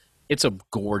landscape. It's a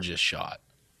gorgeous shot.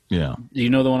 Yeah, Do you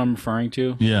know the one I'm referring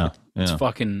to? yeah. It's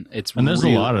fucking. It's And there's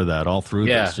really, a lot of that all through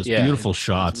Yeah, this. Just yeah. beautiful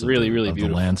shots. really, really of the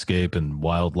beautiful. landscape and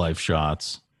wildlife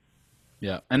shots.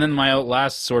 Yeah, and then my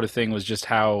last sort of thing was just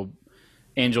how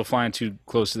Angel flying too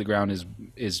close to the ground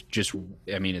is just.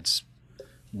 I mean, it's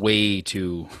way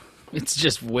too. It's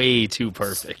just way too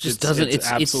perfect. Just doesn't- It's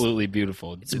it's- absolutely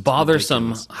beautiful. It's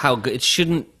bothersome ridiculous. how good it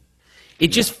shouldn't. It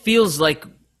just feels like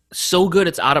so good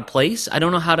it's out of place. I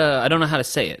don't know how to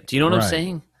say it. Do you know what I'm Right.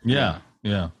 saying? Yeah. I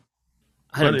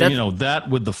don't- But, that- that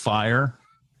with the fire,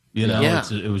 Yeah.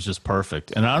 it was just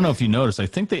perfect. And I don't know if you noticed, I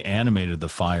think they animated the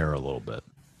fire a little bit.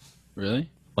 Really?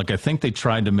 Like, I think they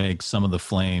tried to make some of the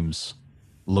flames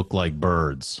look like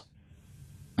birds.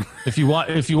 If you watch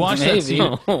that Maybe.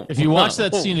 scene, if you watch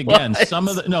that scene again,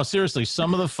 What? seriously,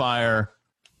 some of the fire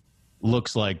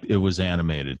looks like it was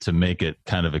animated to make it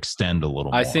kind of extend a little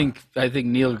more. I think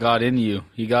Neil got in you.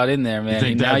 He got in there, man.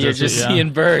 think Now that's you're it, just yeah. seeing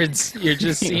birds. You're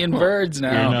just seeing birds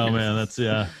now. I know, man.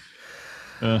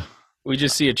 That's We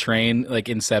just see a train, like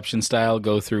Inception style,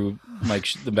 go through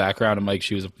the background of Mike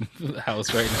Shue's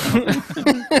house right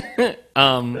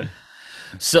now.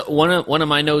 So one of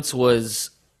my notes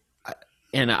was,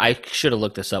 and I should have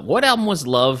looked this up. What album was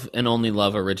Love and Only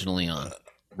Love originally on?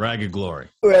 Ragged Glory.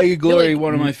 Ragged Glory, like-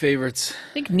 one of my favorites.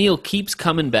 I think Neil keeps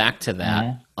coming back to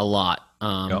that a lot.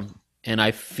 Yep. And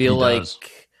I feel He like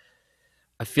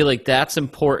does. that's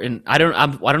important. I don't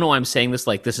know why I'm saying this.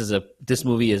 Like this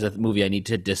movie is a movie I need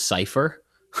to decipher.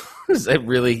 Is it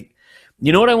really?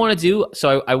 You know what I want to do?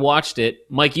 So I watched it.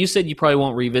 Mike, you said you probably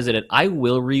won't revisit it. I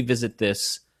will revisit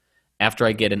this after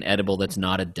I get an edible that's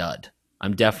not a dud.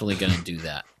 I'm definitely going to do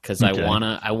that because Okay.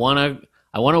 I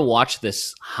wanna watch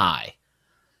this high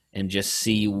and just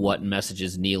see what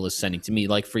messages Neil is sending to me.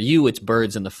 Like for you, it's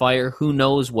birds in the fire. Who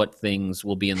knows what things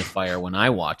will be in the fire when I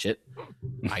watch it?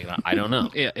 I don't know.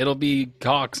 Yeah, it'll be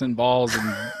cocks and balls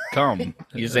and cum.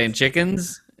 You're saying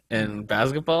chickens and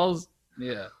basketballs?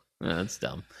 Yeah, No, that's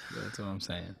dumb. that's what I'm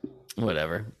saying.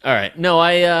 Whatever. All right. No,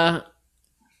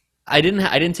 I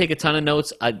didn't take a ton of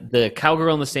notes. The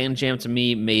Cowgirl in the Sand Jam to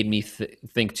me made me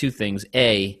think two things.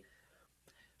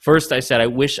 First I said I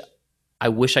wish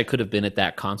I could have been at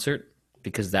that concert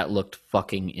because that looked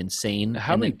fucking insane.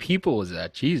 How And many it people was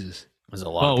that? Jesus. was a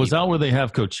lot. Oh, of was people. that where they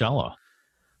have Coachella?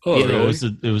 Oh, Yeah,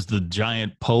 It was the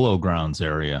giant polo grounds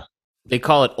area. They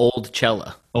call it Old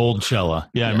Cella. Old Cella.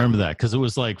 Yeah, I Yeah. remember that because it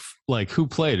was like who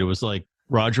played? It was like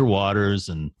Roger Waters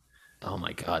and Oh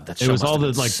my god, that's it was all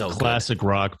the like classic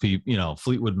rock people.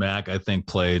 Fleetwood Mac I think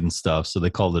played and stuff. So they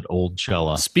called it Old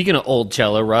Cella. Speaking of Old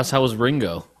Cella, Russ, how was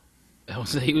Ringo?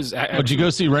 He was. Did you go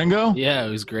see Ringo? Yeah, it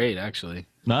was great. Actually,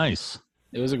 Nice.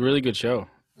 it was a really good show.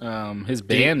 His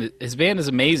band is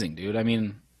amazing, dude. I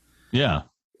mean, Yeah.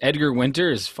 Edgar Winter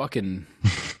is fucking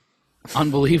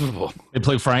unbelievable. They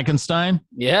play Frankenstein.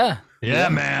 Yeah. Yeah,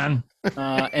 man.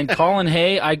 And Colin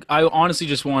Hay, I honestly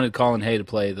just wanted Colin Hay to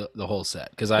play the whole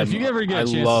set because I If you ever get a I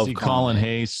chance love to see Colin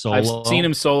Hayes solo, I've seen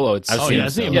him solo. It's I've seen him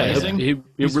is he solo. yeah, amazing? he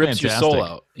He's rips your soul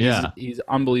fantastic. out. Yeah. He's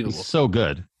unbelievable. He's so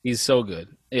good. He's so good.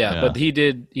 Yeah, Yeah. but he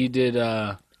did.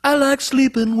 I like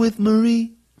sleeping with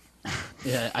Marie.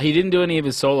 Yeah, he didn't do any of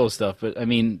his solo stuff. But I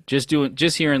mean, just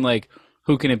hearing like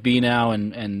 "Who Can It Be Now"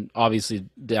 and obviously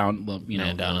down,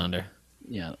 Down Under.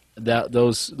 yeah,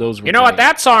 those were. You know what great.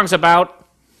 that song's about?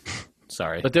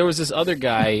 Sorry. But there was this other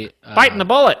guy Biting the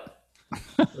bullet.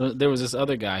 There was this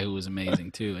other guy who was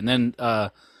amazing too, and then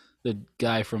the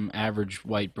guy from Average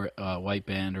White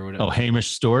Band or whatever. Oh,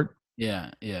 Hamish Stewart.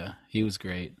 Yeah, he was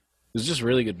great. It was just a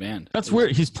really good band. That's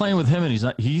weird. He's playing with him, and he's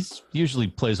not. He's usually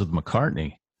plays with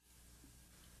McCartney.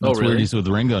 That's really? weird. He's with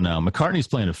Ringo now. McCartney's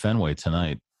playing at Fenway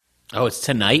tonight. Oh, it's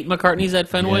tonight McCartney's at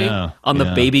Fenway? Yeah, on the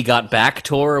yeah. Baby Got Back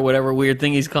tour or whatever weird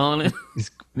thing he's calling it.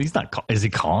 He's not. Is he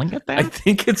calling it that? I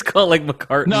think it's called like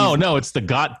McCartney's No, it's the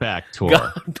Got Back tour.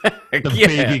 Got Back. The Yeah.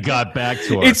 Baby Got Back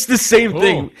tour. It's the same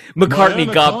thing.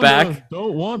 McCartney got back.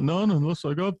 Don't want none unless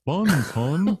I got buns,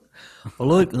 hon. I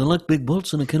like big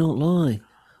butts and I cannot lie.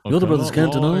 The other I brothers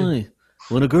cannot can't lie. deny.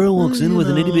 When a girl walks in with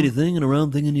an itty bitty thing and a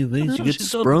round thing in your face, you get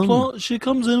sprung. She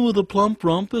comes in with a plump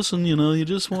rumpus, and you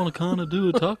just want to kind of do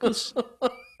a tuckus.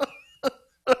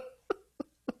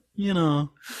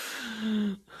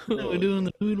 We're doing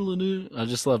the doodle-a-doo. I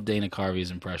just love Dana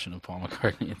Carvey's impression of Paul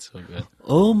McCartney. It's so good.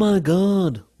 Oh my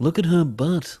God, look at her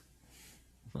butt.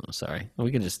 Oh, sorry.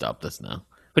 We can just stop this now.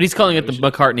 But he's calling it the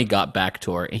McCartney Got Back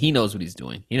tour. And he knows what he's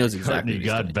doing. He knows exactly McCartney what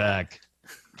he's got doing. back.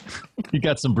 He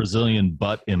got some Brazilian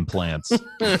butt implants for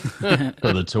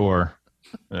the tour.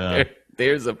 Yeah.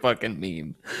 There's a fucking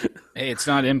meme. Hey, it's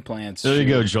not implants. There you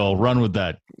go, Joel. Run with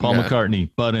that. Paul Yeah.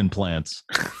 McCartney, butt implants.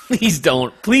 Please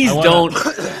don't. Please I want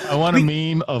don't. I want a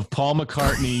meme of Paul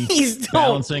McCartney Please don't.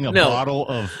 balancing a No. bottle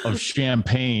of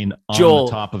champagne on Joel.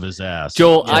 the top of his ass.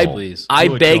 Joel, please. I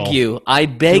Do it, beg Joel. you. I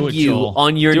Do beg it, you Joel.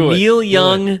 on your Do it. Neil Do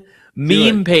Young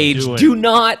meme it. page. Do it. Do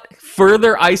not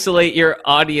further isolate your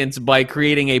audience by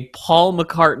creating a Paul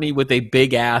McCartney with a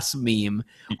big ass meme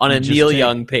on You a just Neil take-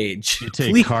 Young page. You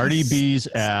take Please Cardi B's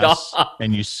ass stop.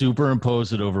 and you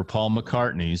superimpose it over Paul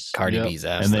McCartney's. Cardi Yep. B's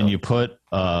ass. And then though. you put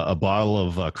a bottle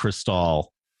of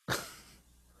Cristal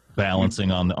balancing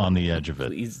on the edge of it.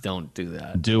 Please don't do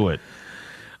that. Do it.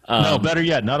 No, better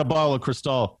yet, not a bottle of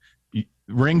Cristal.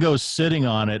 Ringo's sitting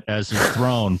on it as his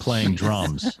throne playing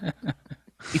drums.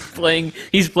 He's playing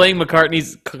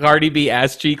McCartney's Cardi B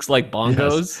ass cheeks like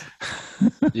bongos.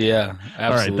 Yeah,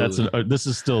 All right, absolutely. this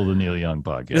is still the Neil Young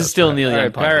podcast. This is still Neil All Young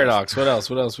right, podcast. Paradox. What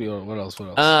else? What else?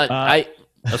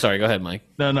 Oh, sorry. Go ahead, Mike.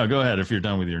 No, go ahead if you're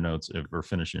done with your notes or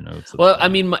finish your notes. Well, I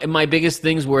mean, my biggest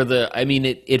things were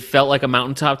it felt like a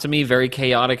mountaintop to me, very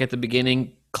chaotic at the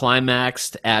beginning,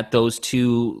 climaxed at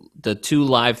the two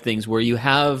live things where you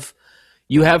have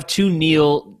two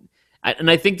Neil,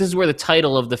 and I think this is where the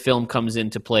title of the film comes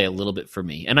into play a little bit for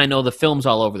me. And I know the film's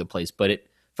all over the place, but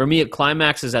for me, it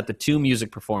climaxes at the two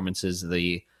music performances.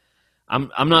 I'm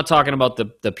not talking about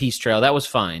the Peace Trail, that was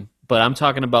fine, but I'm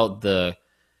talking about the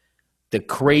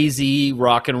crazy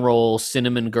rock and roll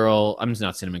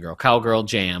cowgirl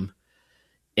jam,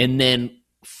 and then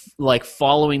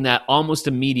following that almost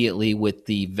immediately with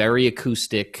the very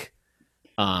acoustic,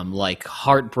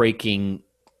 heartbreaking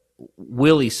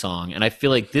Willie song. And I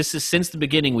feel like this is, since the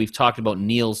beginning, we've talked about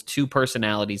Neil's two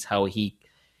personalities, how he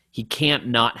can't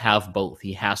not have both.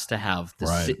 He has to have the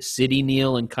Right. city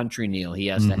Neil and country Neil. He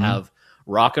has to have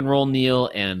rock and roll Neil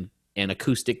and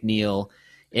acoustic Neil.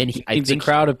 And I He's think a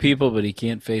crowd of people, but he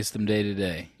can't face them day to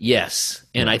day. yes,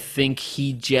 and I think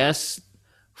he just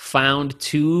found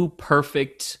two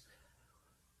perfect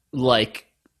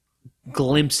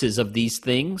glimpses of these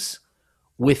things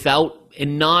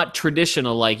and not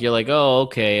traditional, you're like, oh,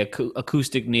 okay,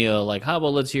 acoustic Neil, how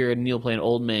about let's hear Neil play an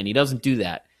Old Man. He doesn't do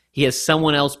that. He has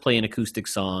someone else play an acoustic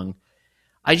song.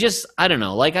 I don't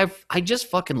know, I just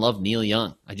fucking love Neil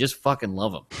Young. I just fucking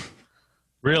love him.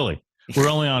 Really? We're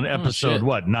only on episode,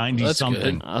 shit. 90 That's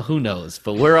something? good. Who knows?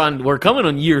 But we're coming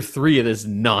on year 3 of this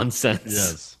nonsense.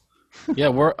 Yes.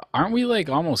 Yeah, aren't we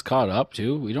almost caught up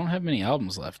too? We don't have many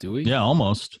albums left, do we? Yeah,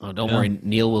 almost. Oh, don't Yeah. worry,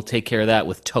 Neil will take care of that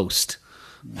with Toast.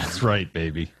 That's right,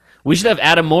 baby. We should have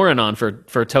Adam Morin on for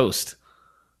Toast.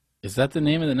 Is that the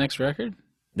name of the next record?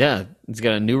 Yeah, he's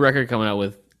got a new record coming out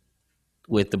with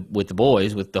the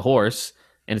boys, with the horse,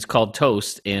 and it's called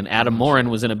Toast. And Adam Morin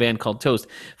was in a band called Toast.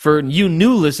 For you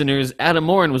new listeners, Adam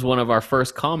Morin was one of our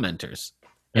first commenters.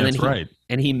 And That's then right.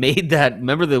 And he made that.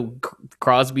 Remember the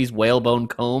Crosby's Whalebone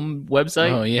Comb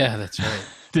website? Oh yeah, that's right.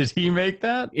 Did he make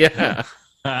that? Yeah,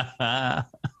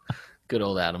 good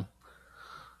old Adam.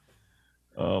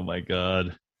 Oh, my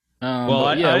God. Well,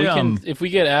 I- yeah, I, we um, can. If we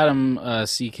get Adam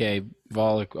CK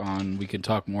Volek on, we can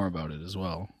talk more about it as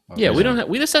well. Yeah, we don't.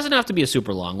 This doesn't have to be a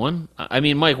super long one. I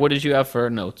mean, Mike, what did you have for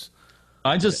notes?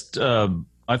 I just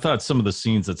I thought some of the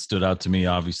scenes that stood out to me,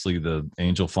 obviously the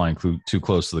angel flying too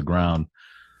close to the ground.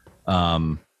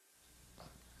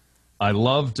 I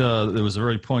loved there was a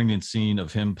very poignant scene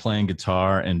of him playing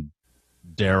guitar and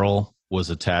Daryl was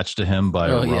attached to him by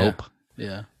a rope,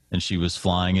 Yeah. and she was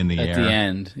flying in the air At the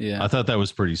end, yeah. I thought that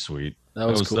was pretty sweet. That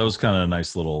was cool. That was kind of a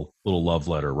nice little love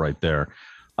letter right there.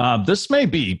 This may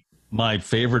be my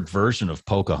favorite version of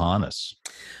Pocahontas.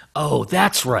 Oh,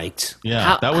 that's right.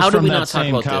 Yeah, that was how did from we that not talk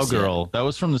same about this yet? cowgirl. That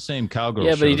was from the same cowgirl.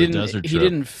 Yeah, show, but he the didn't. Desert He Trip.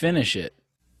 didn't finish it.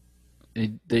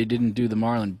 They didn't do the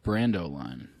Marlon Brando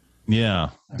line.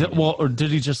 Yeah. Or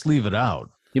did he just leave it out?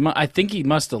 I think he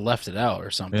must have left it out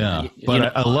or something. Yeah,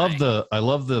 but I love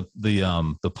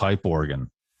the pipe organ.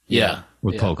 Yeah,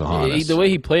 with Pocahontas. The way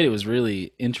he played it was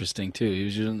really interesting too. He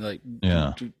was just like,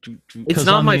 yeah. It's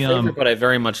not my favorite, but I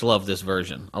very much love this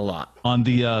version a lot. On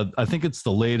the, I think it's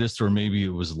the latest, or maybe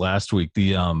it was last week.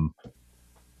 The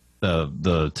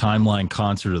Timeline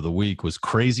concert of the week was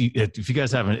Crazy. If you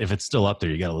guys haven't, if it's still up there,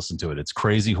 you got to listen to it. It's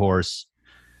Crazy Horse,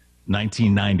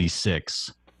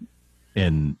 1996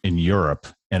 in Europe,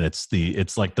 and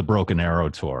it's like the Broken Arrow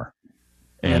tour,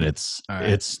 and it's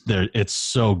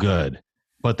so good.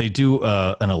 But they do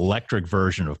an electric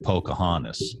version of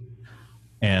Pocahontas,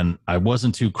 and I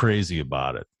wasn't too crazy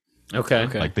about it. Okay.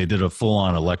 Like they did a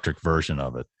full-on electric version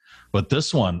of it. But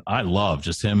this one, I love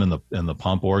just him and the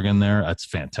pump organ there. That's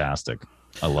fantastic.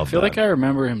 I love. I feel like I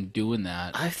remember him doing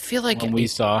that. I feel like when we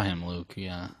saw him, Luke.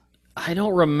 Yeah. I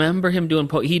don't remember him doing.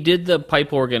 He did the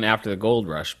pipe organ after the Gold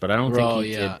Rush, but I don't think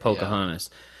he did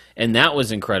Pocahontas. And that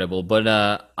was incredible, but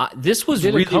this was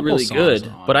really, really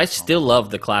good. But I still love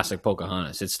the classic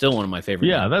Pocahontas. It's still one of my favorite.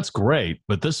 Yeah, that's great.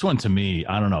 But this one, to me,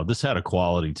 I don't know. This had a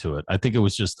quality to it. I think it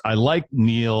was just. I like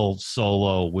Neil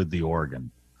solo with the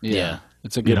organ. Yeah,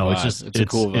 it's a good. Vibe. It's a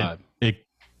cool vibe.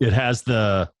 It has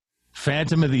the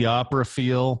Phantom of the Opera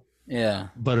feel. Yeah,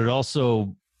 but it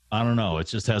also, I don't know. It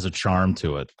just has a charm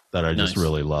to it that I just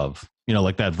really love.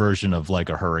 Like that version of like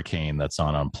a Hurricane that's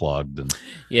on Unplugged, and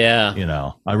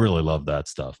I really love that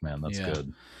stuff, man. That's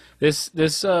good.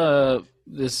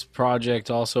 This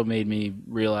project also made me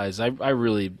realize I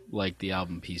really like the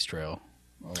album Peace Trail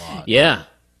a lot. Yeah.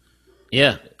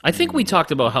 I think we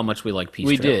talked about how much we like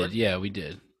Peace Trail. We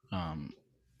did.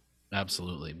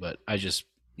 Absolutely, but I just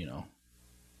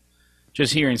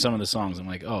just hearing some of the songs, I'm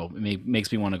like, oh, it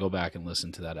makes me want to go back and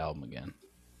listen to that album again.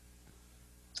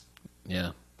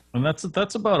 Yeah. And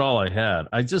that's about all I had.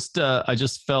 I just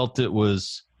felt it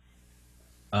was,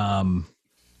 I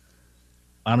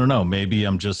don't know. Maybe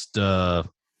I'm just I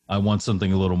want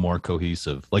something a little more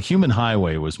cohesive. Like Human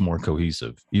Highway was more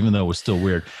cohesive, even though it was still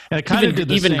weird. And it kind of did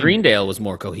even Greendale was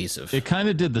more cohesive. It kind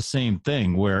of did the same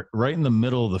thing where right in the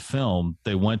middle of the film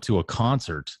they went to a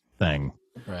concert thing.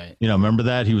 Right. Remember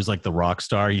that? He was like the rock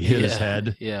star. He hit his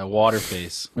head. Yeah,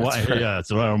 Waterface. Yeah, it's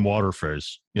around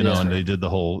Waterface. And they did the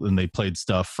whole, and they played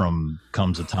stuff from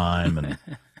Comes a Time, and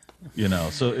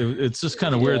so it's just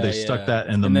kind of weird. They stuck that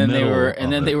in the middle.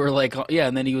 They were like,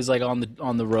 and then he was like on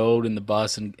the road in the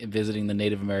bus and visiting the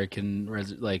Native American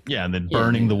and then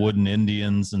burning the wooden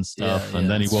Indians and stuff.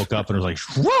 And then he woke up and it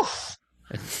was like, woof.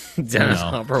 Dennis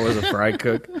Hopper was a fry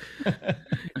cook.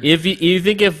 If you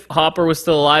think if Hopper was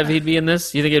still alive, he'd be in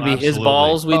this? You think it'd be his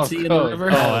balls we'd see in the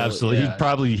river? Oh, absolutely. He'd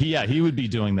probably, he would be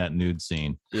doing that nude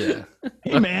scene. Yeah.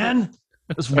 Hey, man,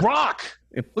 it's rock.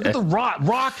 Look at the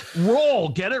rock roll.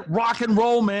 Get it? Rock and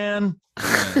roll, man.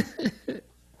 Fucking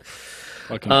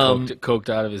coked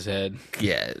out of his head.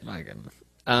 Yeah, fucking.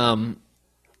 So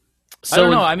I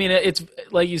don't know. I mean, it's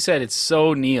like you said, it's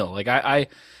so Neil. Like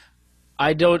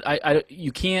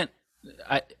you can't.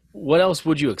 What else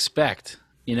would you expect?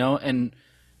 And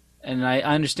I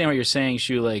understand what you're saying,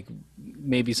 Shu. Like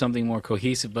maybe something more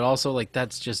cohesive, but also like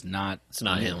that's just not. It's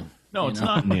not Neil. him. No, it's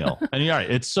not Neil. And you're right.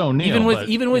 It's so Neil.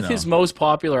 Even with his most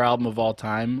popular album of all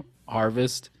time,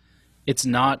 Harvest, it's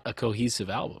not a cohesive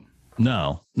album.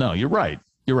 No, you're right.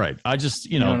 You're right. I just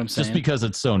you know what I'm saying? Just because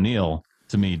it's so Neil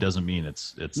to me doesn't mean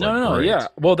it's no. Great. Yeah.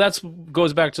 Well,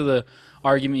 goes back to the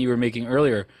argument you were making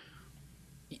earlier.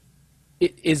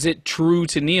 Is it true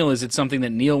to Neil? Is it something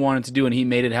that Neil wanted to do and he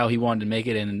made it how he wanted to make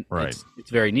it, and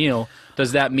it's very Neil?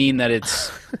 Does that mean that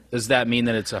it's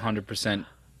 100%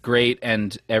 great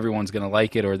and everyone's going to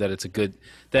like it, or that it's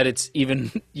that it's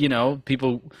even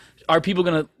people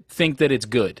going to think that it's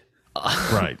good,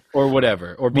 right, or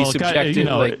whatever, or be subjective?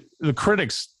 The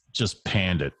critics just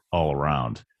panned it all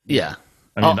around. Yeah,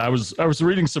 I mean, I was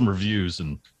reading some reviews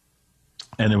and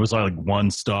it was like 1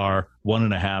 star,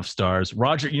 1.5 stars.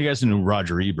 Roger, you guys know who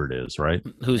Roger Ebert is, right?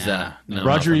 Who's that? No,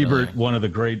 Roger Ebert, one of the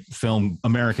great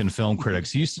American film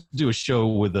critics. He used to do a show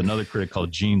with another critic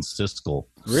called Gene Siskel.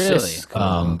 Really?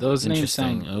 Those names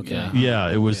sound okay. Yeah,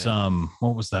 it was.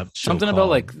 What was that show something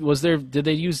called? about did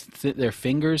they use their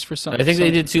fingers for something? I think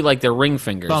they did too, like their ring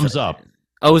fingers. Thumbs up.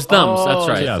 Oh, it was Thumbs. Oh, That's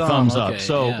right. Yeah, Thumb, thumbs okay, up.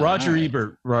 So yeah, Roger all right.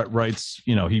 Ebert writes,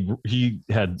 he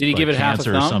had Did he give it half a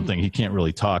cancer or thumb? something. He can't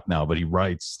really talk now, but he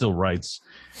still writes.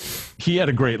 He had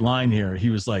a great line here. He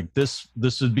was like, this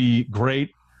would be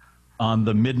great on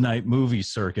the midnight movie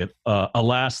circuit.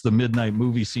 Alas, the midnight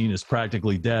movie scene is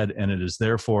practically dead, and it is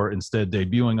therefore instead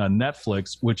debuting on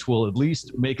Netflix, which will at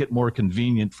least make it more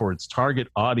convenient for its target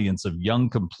audience of young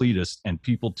completists and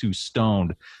people too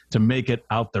stoned to make it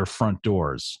out their front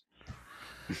doors.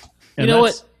 And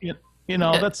You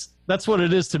know that's, that's what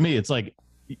it is to me. It's like,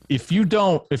 if your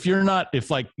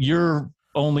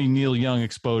only Neil Young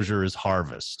exposure is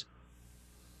Harvest,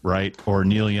 right? Or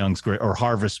Neil Young's great, or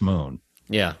Harvest Moon.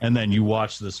 Yeah. And then you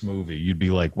watch this movie, you'd be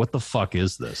like, what the fuck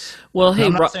is this? Well, And hey,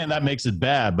 I'm not saying that makes it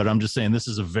bad, but I'm just saying this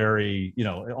is a very,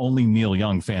 only Neil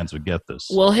Young fans would get this.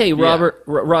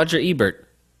 Roger Ebert,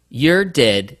 you're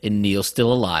dead and Neil's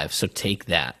still alive, so take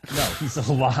that. No, he's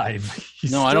alive.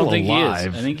 He's No, I don't still think alive. he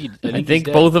is. I I think think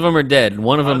he's both of them are dead.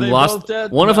 One of Are them they lost. both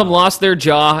dead? One of them No. lost their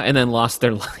jaw and then lost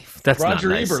their life. That's Roger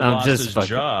not nice. Ebert I'm lost just his fucking-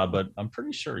 jaw, but I'm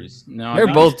pretty sure he's. No, I They're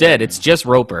think both he's dead. It's just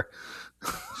Roper.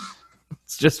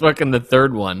 It's just fucking the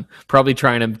third one, probably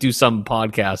trying to do some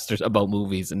podcast about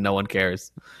movies, and no one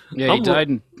cares. Yeah, he died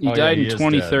in he in is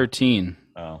 2013.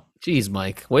 Oh. Jeez,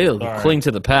 Mike, way to Sorry. cling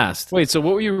to the past. Wait, so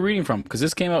what were you reading from? Because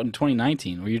this came out in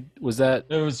 2019. Was that?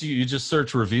 It was you just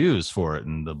search reviews for it,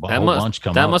 and the That whole must bunch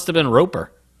come that up. must have been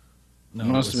Roper. No,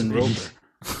 must it have been was-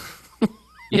 Roper.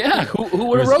 Yeah, who It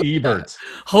would have was wrote Ebert.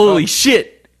 Holy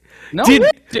shit! No, Did-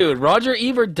 dude, Roger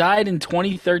Ebert died in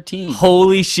 2013.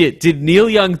 Holy shit! Did Neil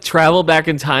Young travel back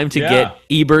in time to Yeah. get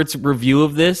Ebert's review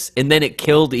of this, and then it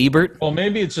killed Ebert? Well,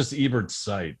 maybe it's just Ebert's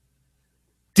site.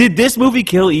 Did this movie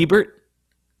kill Ebert?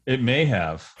 It may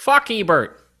have. Fuck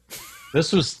Ebert.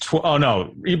 This was. Oh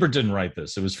no, Ebert didn't write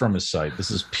this. It was from his site.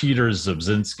 This is Peter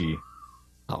Zabzinski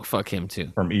Oh, fuck him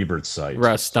too. from Ebert's site.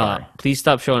 Russ, stop. Sorry. Please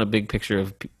stop showing a big picture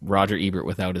of Roger Ebert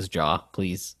without his jaw,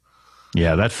 please.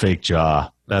 Yeah, that fake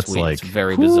jaw. That's Weird. like It's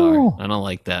very bizarre. I don't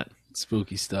like that.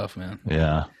 Spooky stuff, man.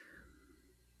 Yeah.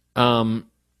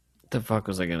 The fuck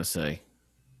was I gonna say?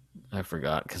 I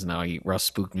forgot because now Russ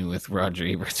spooked me with Roger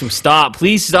Ebert. So stop,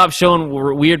 please stop showing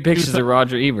weird pictures of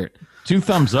Roger Ebert. 2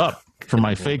 thumbs up for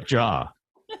my fake jaw.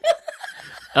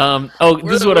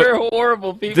 This is what we're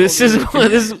horrible people. this is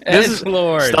this is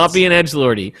Edgelords. stop being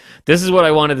edgelordy. This is what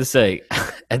I wanted to say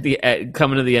at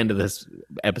coming to the end of this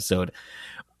episode.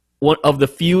 One of the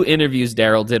few interviews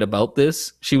Daryl did about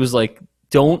this, she was like,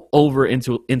 "Don't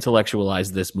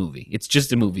intellectualize this movie. It's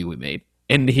just a movie we made."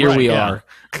 And here Right, we yeah. are.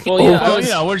 Well, yeah,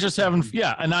 Well, we're just having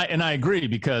and I agree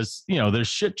because there's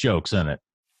shit jokes in it.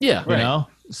 Yeah. You know?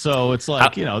 So it's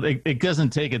like, it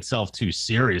doesn't take itself too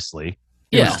seriously.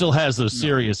 Yeah. It still has those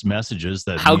serious messages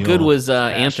that How Neil good was is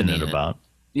Anthony passionate in it? about.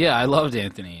 Yeah, I loved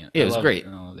Anthony. Yeah, it was great. I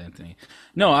loved Anthony.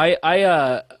 No,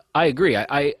 I agree.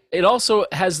 I it also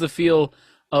has the feel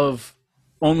of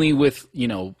only with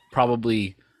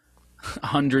probably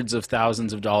hundreds of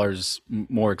thousands of dollars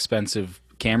more expensive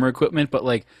camera equipment, but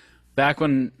like back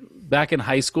in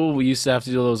high school, we used to have to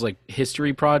do those like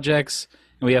history projects,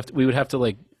 and we would have to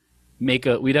like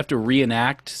we'd have to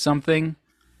reenact something,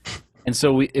 and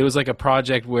so it was like a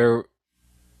project where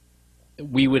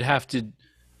we would have to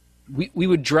we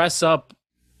would dress up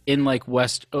in like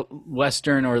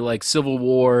Western or like Civil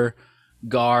War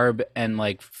garb and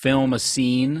like film a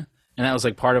scene, and that was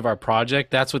like part of our project.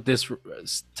 That's what this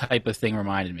type of thing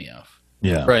reminded me of.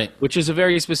 Yeah. Right. Which is a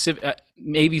very specific.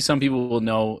 Maybe some people will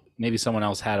know. Maybe someone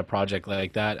else had a project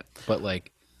like that. But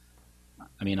like,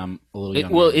 I mean, I'm a little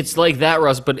younger. Well, it's like that,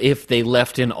 Russ, but if they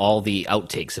left in all the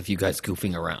outtakes of you guys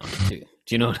goofing around, too.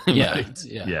 Do you know what I mean? yeah,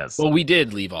 yeah. Yes. Well, we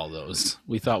did leave all those.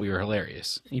 We thought we were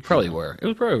hilarious. You probably were. It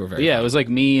was probably very. But yeah, it was like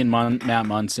me and Matt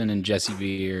Munson and Jesse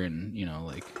Veer and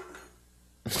like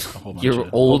a whole bunch Your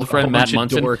of, old a friend whole Matt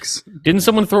bunch of Munson? dorks. Didn't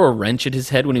someone throw a wrench at his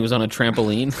head when he was on a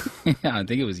trampoline? Yeah, I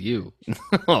think it was you.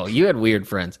 Oh, you had weird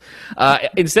friends.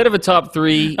 Instead of a top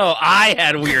 3, Oh, I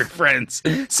had weird friends.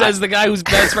 Says the guy who's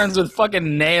best friends with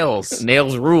fucking Nails.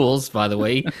 Nails rules, by the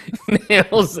way.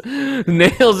 Nails,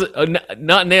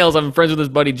 not Nails. I'm friends with his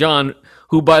buddy John,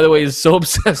 who, by the way, is so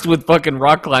obsessed with fucking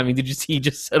rock climbing. Did you see he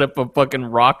just set up a fucking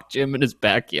rock gym in his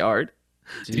backyard?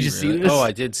 Did you see this? Oh,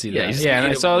 I did see Yeah, that. he's Yeah, and I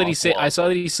eating saw that them I saw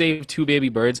that he saved 2 baby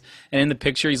birds, and in the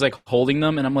picture he's like holding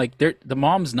them, and I'm like, the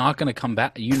mom's not gonna come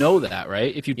back. You know that,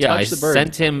 right? If you Yeah, I touch the bird,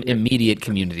 sent him immediate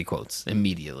community quotes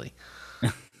immediately.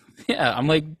 yeah, I'm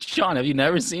like, Sean, have you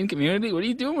never seen Community? What are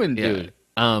you doing, dude?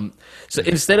 So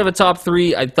instead of a top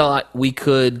 3, I thought we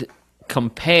could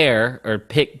compare or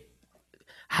pick.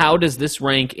 How does this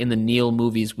rank in the Neil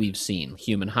movies we've seen?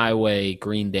 Human Highway,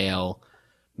 Greendale,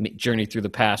 Journey Through the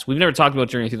Past. We've never talked about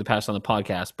Journey Through the Past on the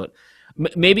podcast, but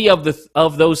maybe of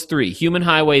those three, Human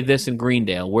Highway, this, and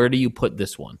Greendale, where do you put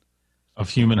this one? Of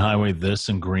Human Highway, this,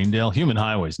 and Greendale, Human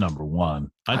Highway's number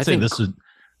one. I'd say this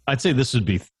would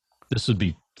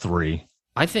be 3.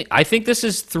 I think this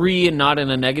is 3 and not in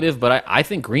a negative, but I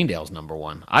think Greendale's number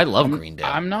one. I love Greendale.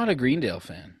 I'm not a Greendale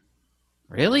fan.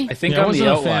 Really? I think I I'm wasn't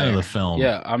the a outlier. fan of the film.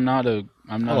 Yeah, I'm not a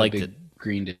liked big it.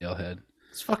 Greendale head.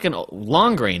 It's fucking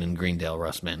Longrain in Greendale,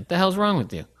 Russ, man. What the hell's wrong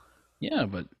with you? Yeah,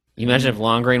 but You imagine if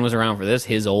Longrain was around for this,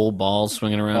 his old balls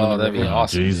swinging around. Oh, in the that'd be river.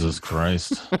 awesome. Jesus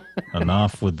Christ.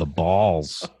 Enough with the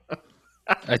balls.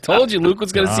 I told you Luke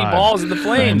was going to see God. balls in the I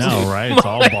flames. know, right? It's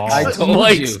all I balls.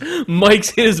 told Mike's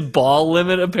hit his ball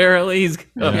limit, apparently. He's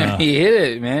Yeah. He hit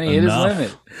it, man. He Enough. hit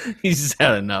his limit. he's just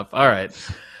had enough. All right.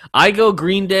 I go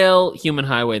Greendale, Human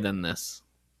Highway, then this.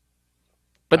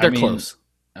 But they're close.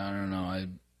 I don't know.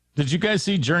 Did you guys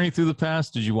see Journey Through the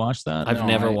Past? Did you watch that? I've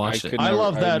never watched it. could I never-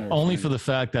 love that never only seen for the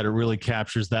fact that it really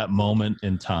captures that moment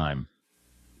in time.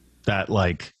 That,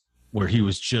 like, where he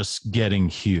was just getting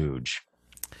huge.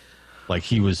 Like,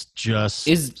 he was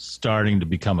just starting to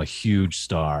become a huge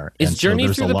star. Is and Journey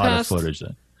so Through there's the a lot Past- of footage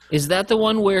there. Is that the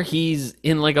one where he's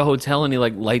in like a hotel and he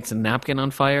like lights a napkin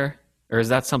on fire? Or is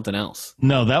that something else?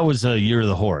 No, that was Year of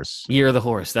the Horse. Year of the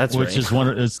Horse. That's Which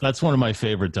right. is that's one of my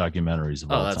favorite documentaries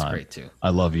of all that's time. great too. I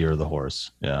love Year of the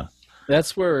Horse. Yeah.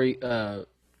 That's where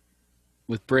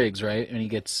with Briggs, right? And he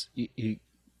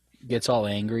gets all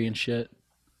angry and shit.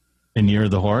 In Year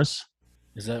of the Horse?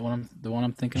 Is that the one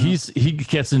I'm thinking? He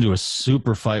gets into a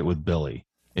super fight with Billy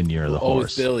in Year of the Oh, with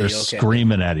Horse. Billy, They're okay.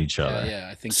 screaming at each other. Yeah,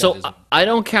 I think So that is. I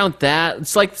don't count that.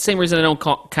 It's like the same reason I don't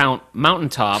count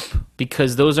Mountaintop,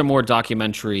 because those are more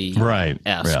documentary Right.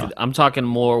 esque. Yeah. I'm talking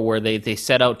more where they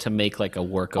set out to make like a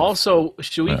work of. Also,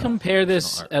 should we compare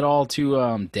this at all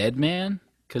to Dead Man?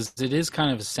 Because it is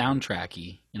kind of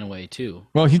soundtracky in a way too.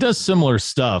 Well, he does similar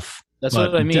stuff. That's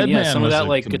but what I mean. Dead Yeah, Man some of was that a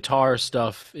like guitar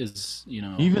stuff is,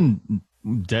 Even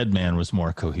Dead Man was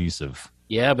more cohesive.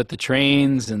 Yeah, but the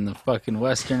trains and the fucking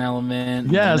Western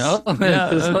element. Yes.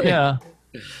 Yeah. It's like- Yeah.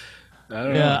 I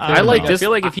don't Yeah, know. I like I this-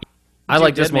 feel like if I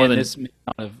like this Dead more Man, than this may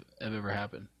not have ever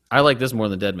happened. I like this more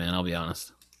than Dead Man. I'll be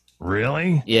honest.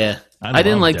 Really? Yeah, I I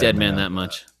didn't love like Dead Dead Man Man. that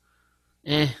much.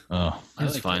 Eh, Oh. it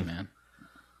was like fine. Dead Man.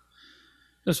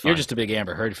 It was fine. You're just a big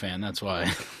Amber Heard fan. That's why.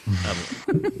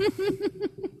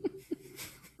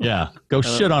 Yeah. Go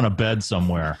shit on a bed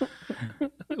somewhere.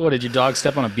 What did your dog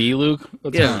step on a bee, Luke?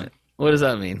 What's yeah. on? What does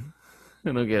that mean?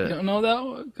 I don't get You it. don't know that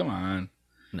one? Come on.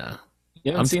 No.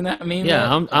 You haven't seen that meme?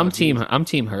 Yeah, yet? I'm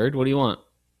Team Heard. What do you want?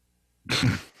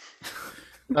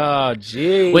 Oh,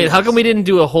 geez. Wait, how come we didn't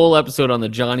do a whole episode on the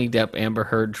Johnny Depp Amber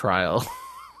Heard trial?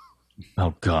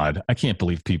 Oh, God. I can't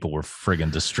believe people were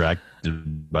friggin'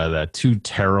 distracted by that. Two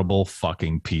terrible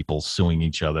fucking people suing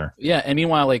each other. Yeah, and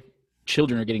meanwhile, like,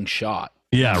 children are getting shot.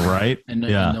 Yeah, right? And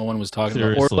yeah. no one was talking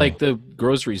about it. Seriously. Or like the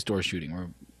grocery store shooting where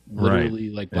literally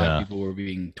like black Yeah. people were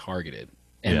being targeted.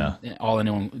 And Yeah. all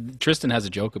anyone Tristan has a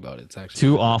joke about it. It's actually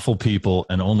Two awful people,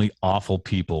 and only awful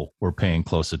people were paying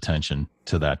close attention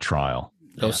to that trial.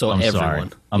 Oh, so I'm everyone. sorry.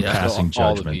 I'm Yeah. passing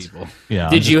all the judgment. people. Yeah.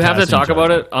 I'm Did you just have to passing talk about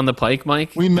judgment. it on the Pike,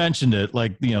 Mike? We mentioned it,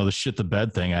 like, the shit the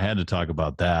bed thing. I had to talk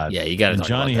about that. Yeah, you got to And talk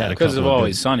Johnny about had that. a Because couple of of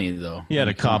Always good, Sunny, though. he had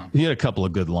a Come on. he had a couple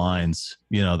of good lines,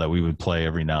 that we would play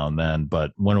every now and then.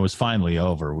 But when it was finally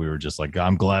over, we were just like,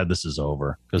 I'm glad this is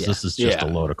over, because Yeah. this is just Yeah. a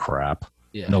load of crap.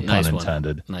 Yeah, No yeah. pun Nice one.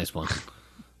 intended. Nice one.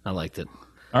 I liked it.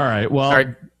 All right. Well, All right.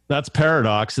 that's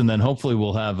Paradox, and then hopefully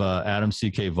we'll have Adam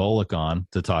C.K. Volek on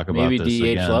to talk about Maybe this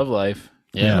DH again. Love Life.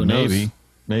 Yeah, who knows?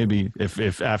 maybe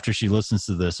if after she listens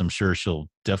to this, I'm sure she'll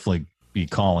definitely be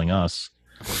calling us.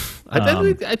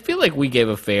 I feel like we gave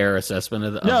a fair assessment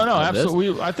of the. No, of this.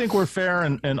 absolutely. I think we're fair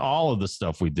in all of the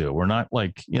stuff we do. We're not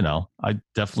like, I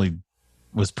definitely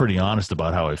was pretty honest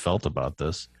about how I felt about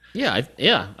this. Yeah,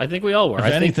 I think we all were. If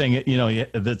I think anything,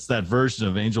 that's that version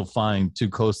of Angel flying too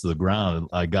close to the ground.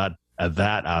 I got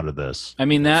that out of this. I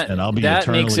mean that And I'll be that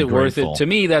makes eternally it worth grateful. it. To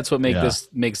me, that's what Yeah.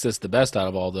 makes this the best out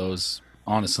of all those,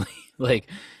 honestly. Like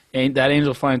ain't that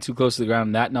angel flying too close to the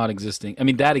ground, that not existing. I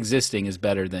mean, that existing is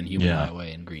better than Human Yeah.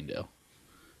 Highway and Greendale.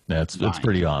 It's Fine.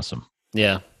 pretty awesome.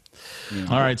 yeah.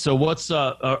 All right, so what's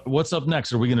up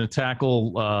next? Are we going to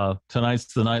tackle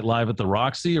tonight's the night live at the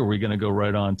Roxy, or are we going to go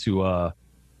right on to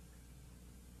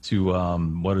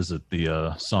what is it?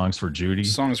 The songs for Judy.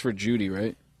 Songs for Judy,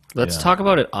 right? Let's Yeah. talk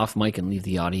about it off mic and leave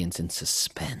the audience in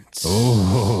suspense.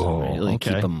 Oh, Really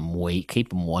okay. keep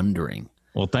them wondering.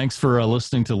 Well, thanks for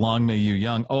listening to Long May You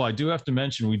Young. Oh, I do have to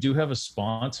mention we do have a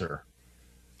sponsor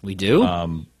We do.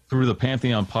 through the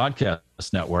Pantheon Podcast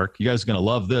Network. You guys are going to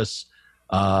love this.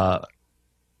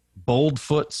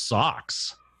 Boldfoot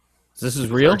Socks. This is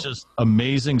real? They're just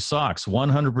amazing socks,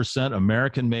 100%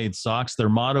 American-made socks. Their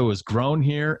motto is grown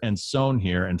here and sewn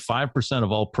here, and 5%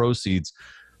 of all proceeds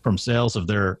from sales of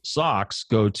their socks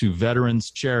go to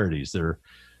veterans charities. They're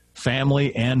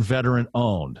family and veteran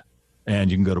owned.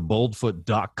 And you can go to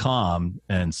boldfoot.com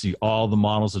and see all the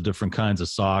models of different kinds of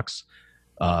socks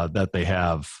that they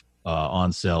have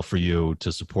on sale for you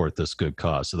to support this good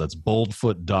cause. So that's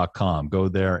boldfoot.com. Go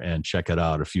there and check it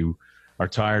out. If you are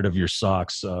tired of your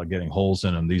socks getting holes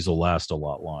in them, these will last a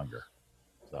lot longer.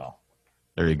 So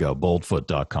there you go,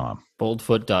 boldfoot.com.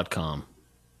 Boldfoot.com.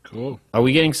 Cool. Are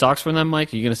we getting socks from them,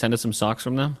 Mike? Are you going to send us some socks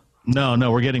from them? No,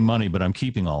 we're getting money, but I'm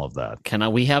keeping all of that.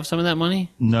 Can we have some of that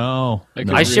money? No.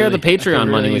 I share the Patreon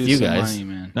money with you guys. Money,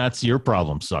 man. That's your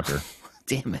problem, sucker.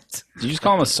 Damn it. Did you just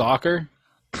call him a soccer?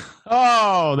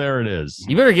 Oh, there it is.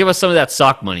 You better give us some of that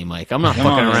sock money, Mike. I'm not Come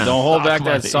fucking on, man, around. don't hold Sock back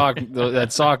money.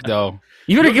 that sock though.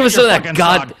 You better give us some of that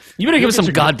sock. You better give us some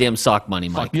your- goddamn sock money,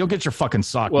 Mike. You'll get your fucking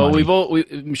sock Well, money.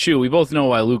 we both know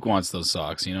why Luke wants those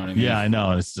socks. You know what I mean? Yeah, I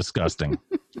know. It's disgusting.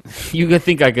 You could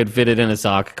think I could fit it in a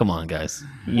sock? Come on, guys.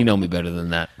 You know me better than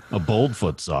that. A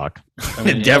Boldfoot sock.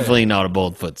 Definitely not a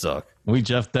Boldfoot sock. We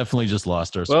definitely just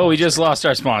lost our Well, we just lost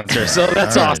our sponsor, so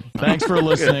that's All right. awesome. Thanks for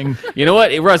listening. You know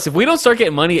what, Russ? If we don't start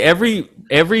getting money, every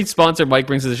sponsor Mike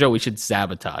brings to the show, we should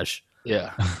sabotage.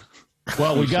 Yeah.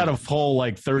 Well, we got a full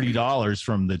like $30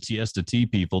 from the Tiesta Tea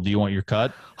people. Do you want your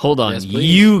cut? Hold on, Yes, please.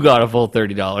 you got a full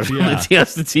 $30 from Yeah. the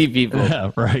Tiesta Tea people.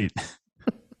 Yeah, right.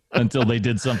 Until they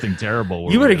did something terrible.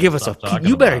 where You we better gotta give us stop talking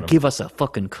you better about 'em. give us a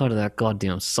fucking cut of that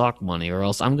goddamn sock money, or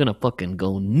else I'm gonna fucking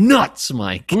go nuts,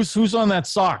 Mike. Who's on that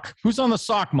sock? Who's on the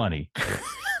sock money?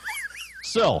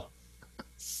 Sil.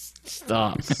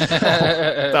 Stop.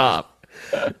 Stop.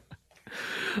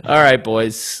 All right,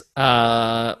 boys.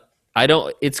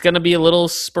 It's going to be a little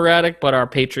sporadic, but our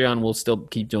Patreon will still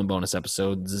keep doing bonus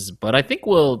episodes. But I think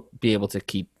we'll be able to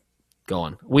keep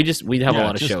going. We have a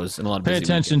lot of just shows and a lot of Pay busy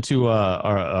attention to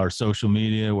our social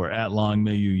media. We're at Long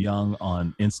May You Young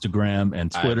on Instagram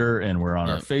and Twitter, and we're on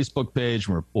our Facebook page.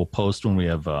 We'll post when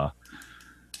we'll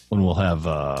have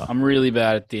I'm really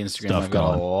bad at the Instagram. Stuff I've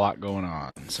got going. a lot going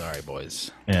on. Sorry, boys.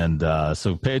 and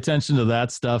so pay attention to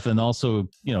that stuff, and also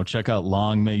check out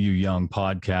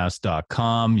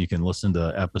longmayouyoungpodcast.com. You can listen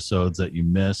to episodes that you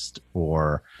missed,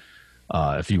 or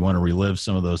if you want to relive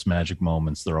some of those magic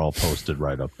moments, they're all posted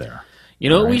right up there. You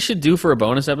know what we should do for a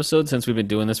bonus episode, since we've been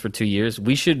doing this for 2 years?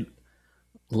 We should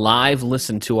live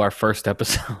listen to our first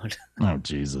episode. Oh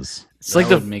Jesus. It's like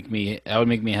that would make me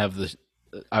have the.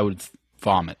 I would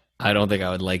vomit. I don't think I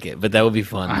would like it, but that would be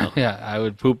fun. though. Yeah, I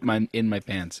would poop in my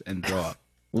pants and throw up.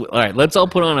 All right, let's all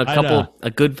put on a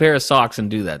good pair of socks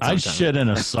and do that. I sometime. shit in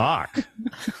a sock.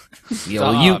 Yeah,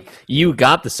 well, you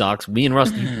got the socks. Me and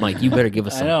Rusty, Mike, you better give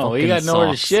us I some. know we fucking got nowhere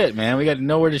to socks. shit, man. We got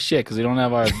nowhere to shit because we don't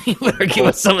have our. You better give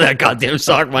us some of that goddamn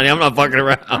sock money. I'm not fucking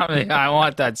around. I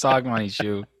want that sock money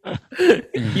shoe.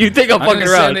 You think I'm fucking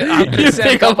around? I'm You gonna send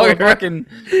a think I'm couple of fucking around?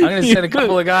 I'm gonna send a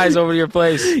couple of guys over to your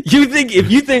place.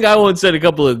 If you think I won't send a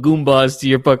couple of Goombas to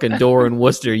your fucking door in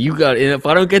Worcester, you got. And if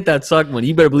I don't get that sock money,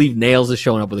 you better believe Nails is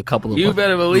showing up with a couple of. You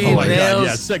better believe Oh my God,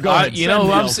 Nails. yeah, go ahead, You know send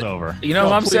who I'm Nails se- over. You know Go,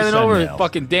 who I'm please sending send over? Nails.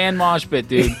 Fucking Dan Moshpit,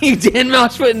 dude. Dan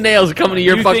Moshpit and Nails are coming to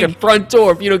your You fucking think- front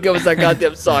door if you don't give us that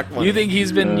goddamn sock money. You think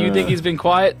he's been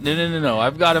quiet? No.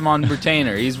 I've got him on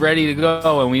retainer. He's ready to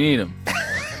go, and we need him.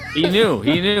 He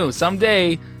knew.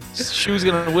 Someday, Shoe's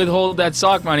gonna withhold that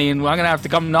sock money, and I'm gonna have to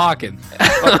come knocking,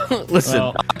 Listen.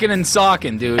 Well, knocking and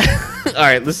socking, dude. All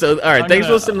right. Listen. All right. Thanks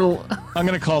for listening. I'm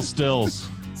gonna call Stills.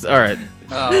 All right.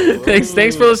 Thanks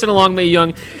for listening along, May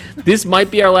Young. This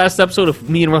might be our last episode if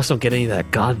me and Russ don't get any of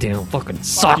that goddamn fucking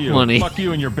sock you. money. Fuck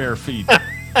you and your bare feet.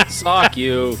 Sock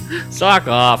you, Sock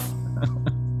off. All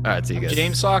right. See you guys.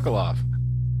 James Sokoloff.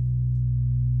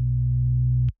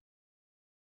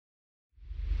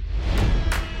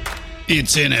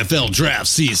 It's NFL draft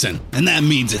season, and that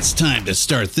means it's time to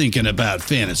start thinking about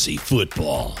fantasy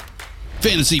football.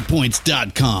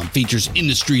 FantasyPoints.com features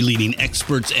industry-leading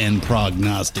experts and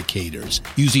prognosticators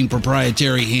using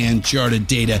proprietary hand-charted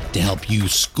data to help you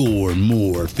score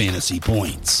more fantasy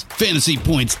points.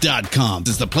 FantasyPoints.com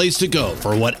is the place to go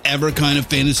for whatever kind of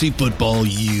fantasy football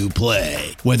you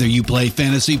play. Whether you play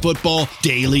fantasy football,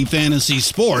 daily fantasy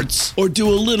sports, or do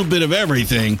a little bit of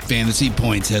everything, Fantasy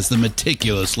Points has the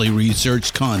meticulously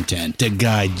researched content to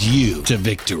guide you to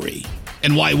victory.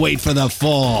 And why wait for the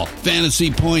fall? Fantasy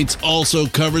Points also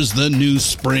covers the new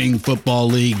spring football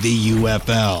league, the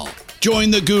UFL.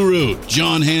 Join the guru,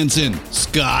 John Hansen,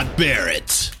 Scott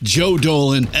Barrett, Joe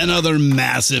Dolan, and other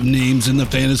massive names in the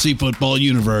fantasy football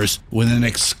universe with an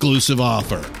exclusive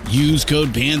offer. Use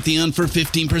code Pantheon for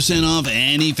 15% off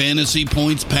any Fantasy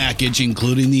Points package,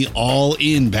 including the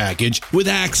all-in package with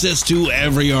access to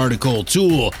every article,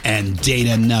 tool, and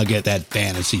data nugget that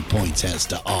Fantasy Points has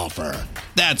to offer.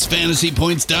 That's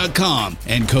fantasypoints.com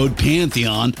and code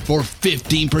Pantheon for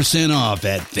 15% off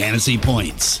at Fantasy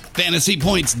Points.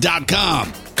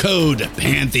 Fantasypoints.com, code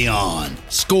Pantheon.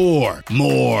 Score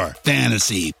more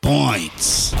fantasy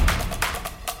points.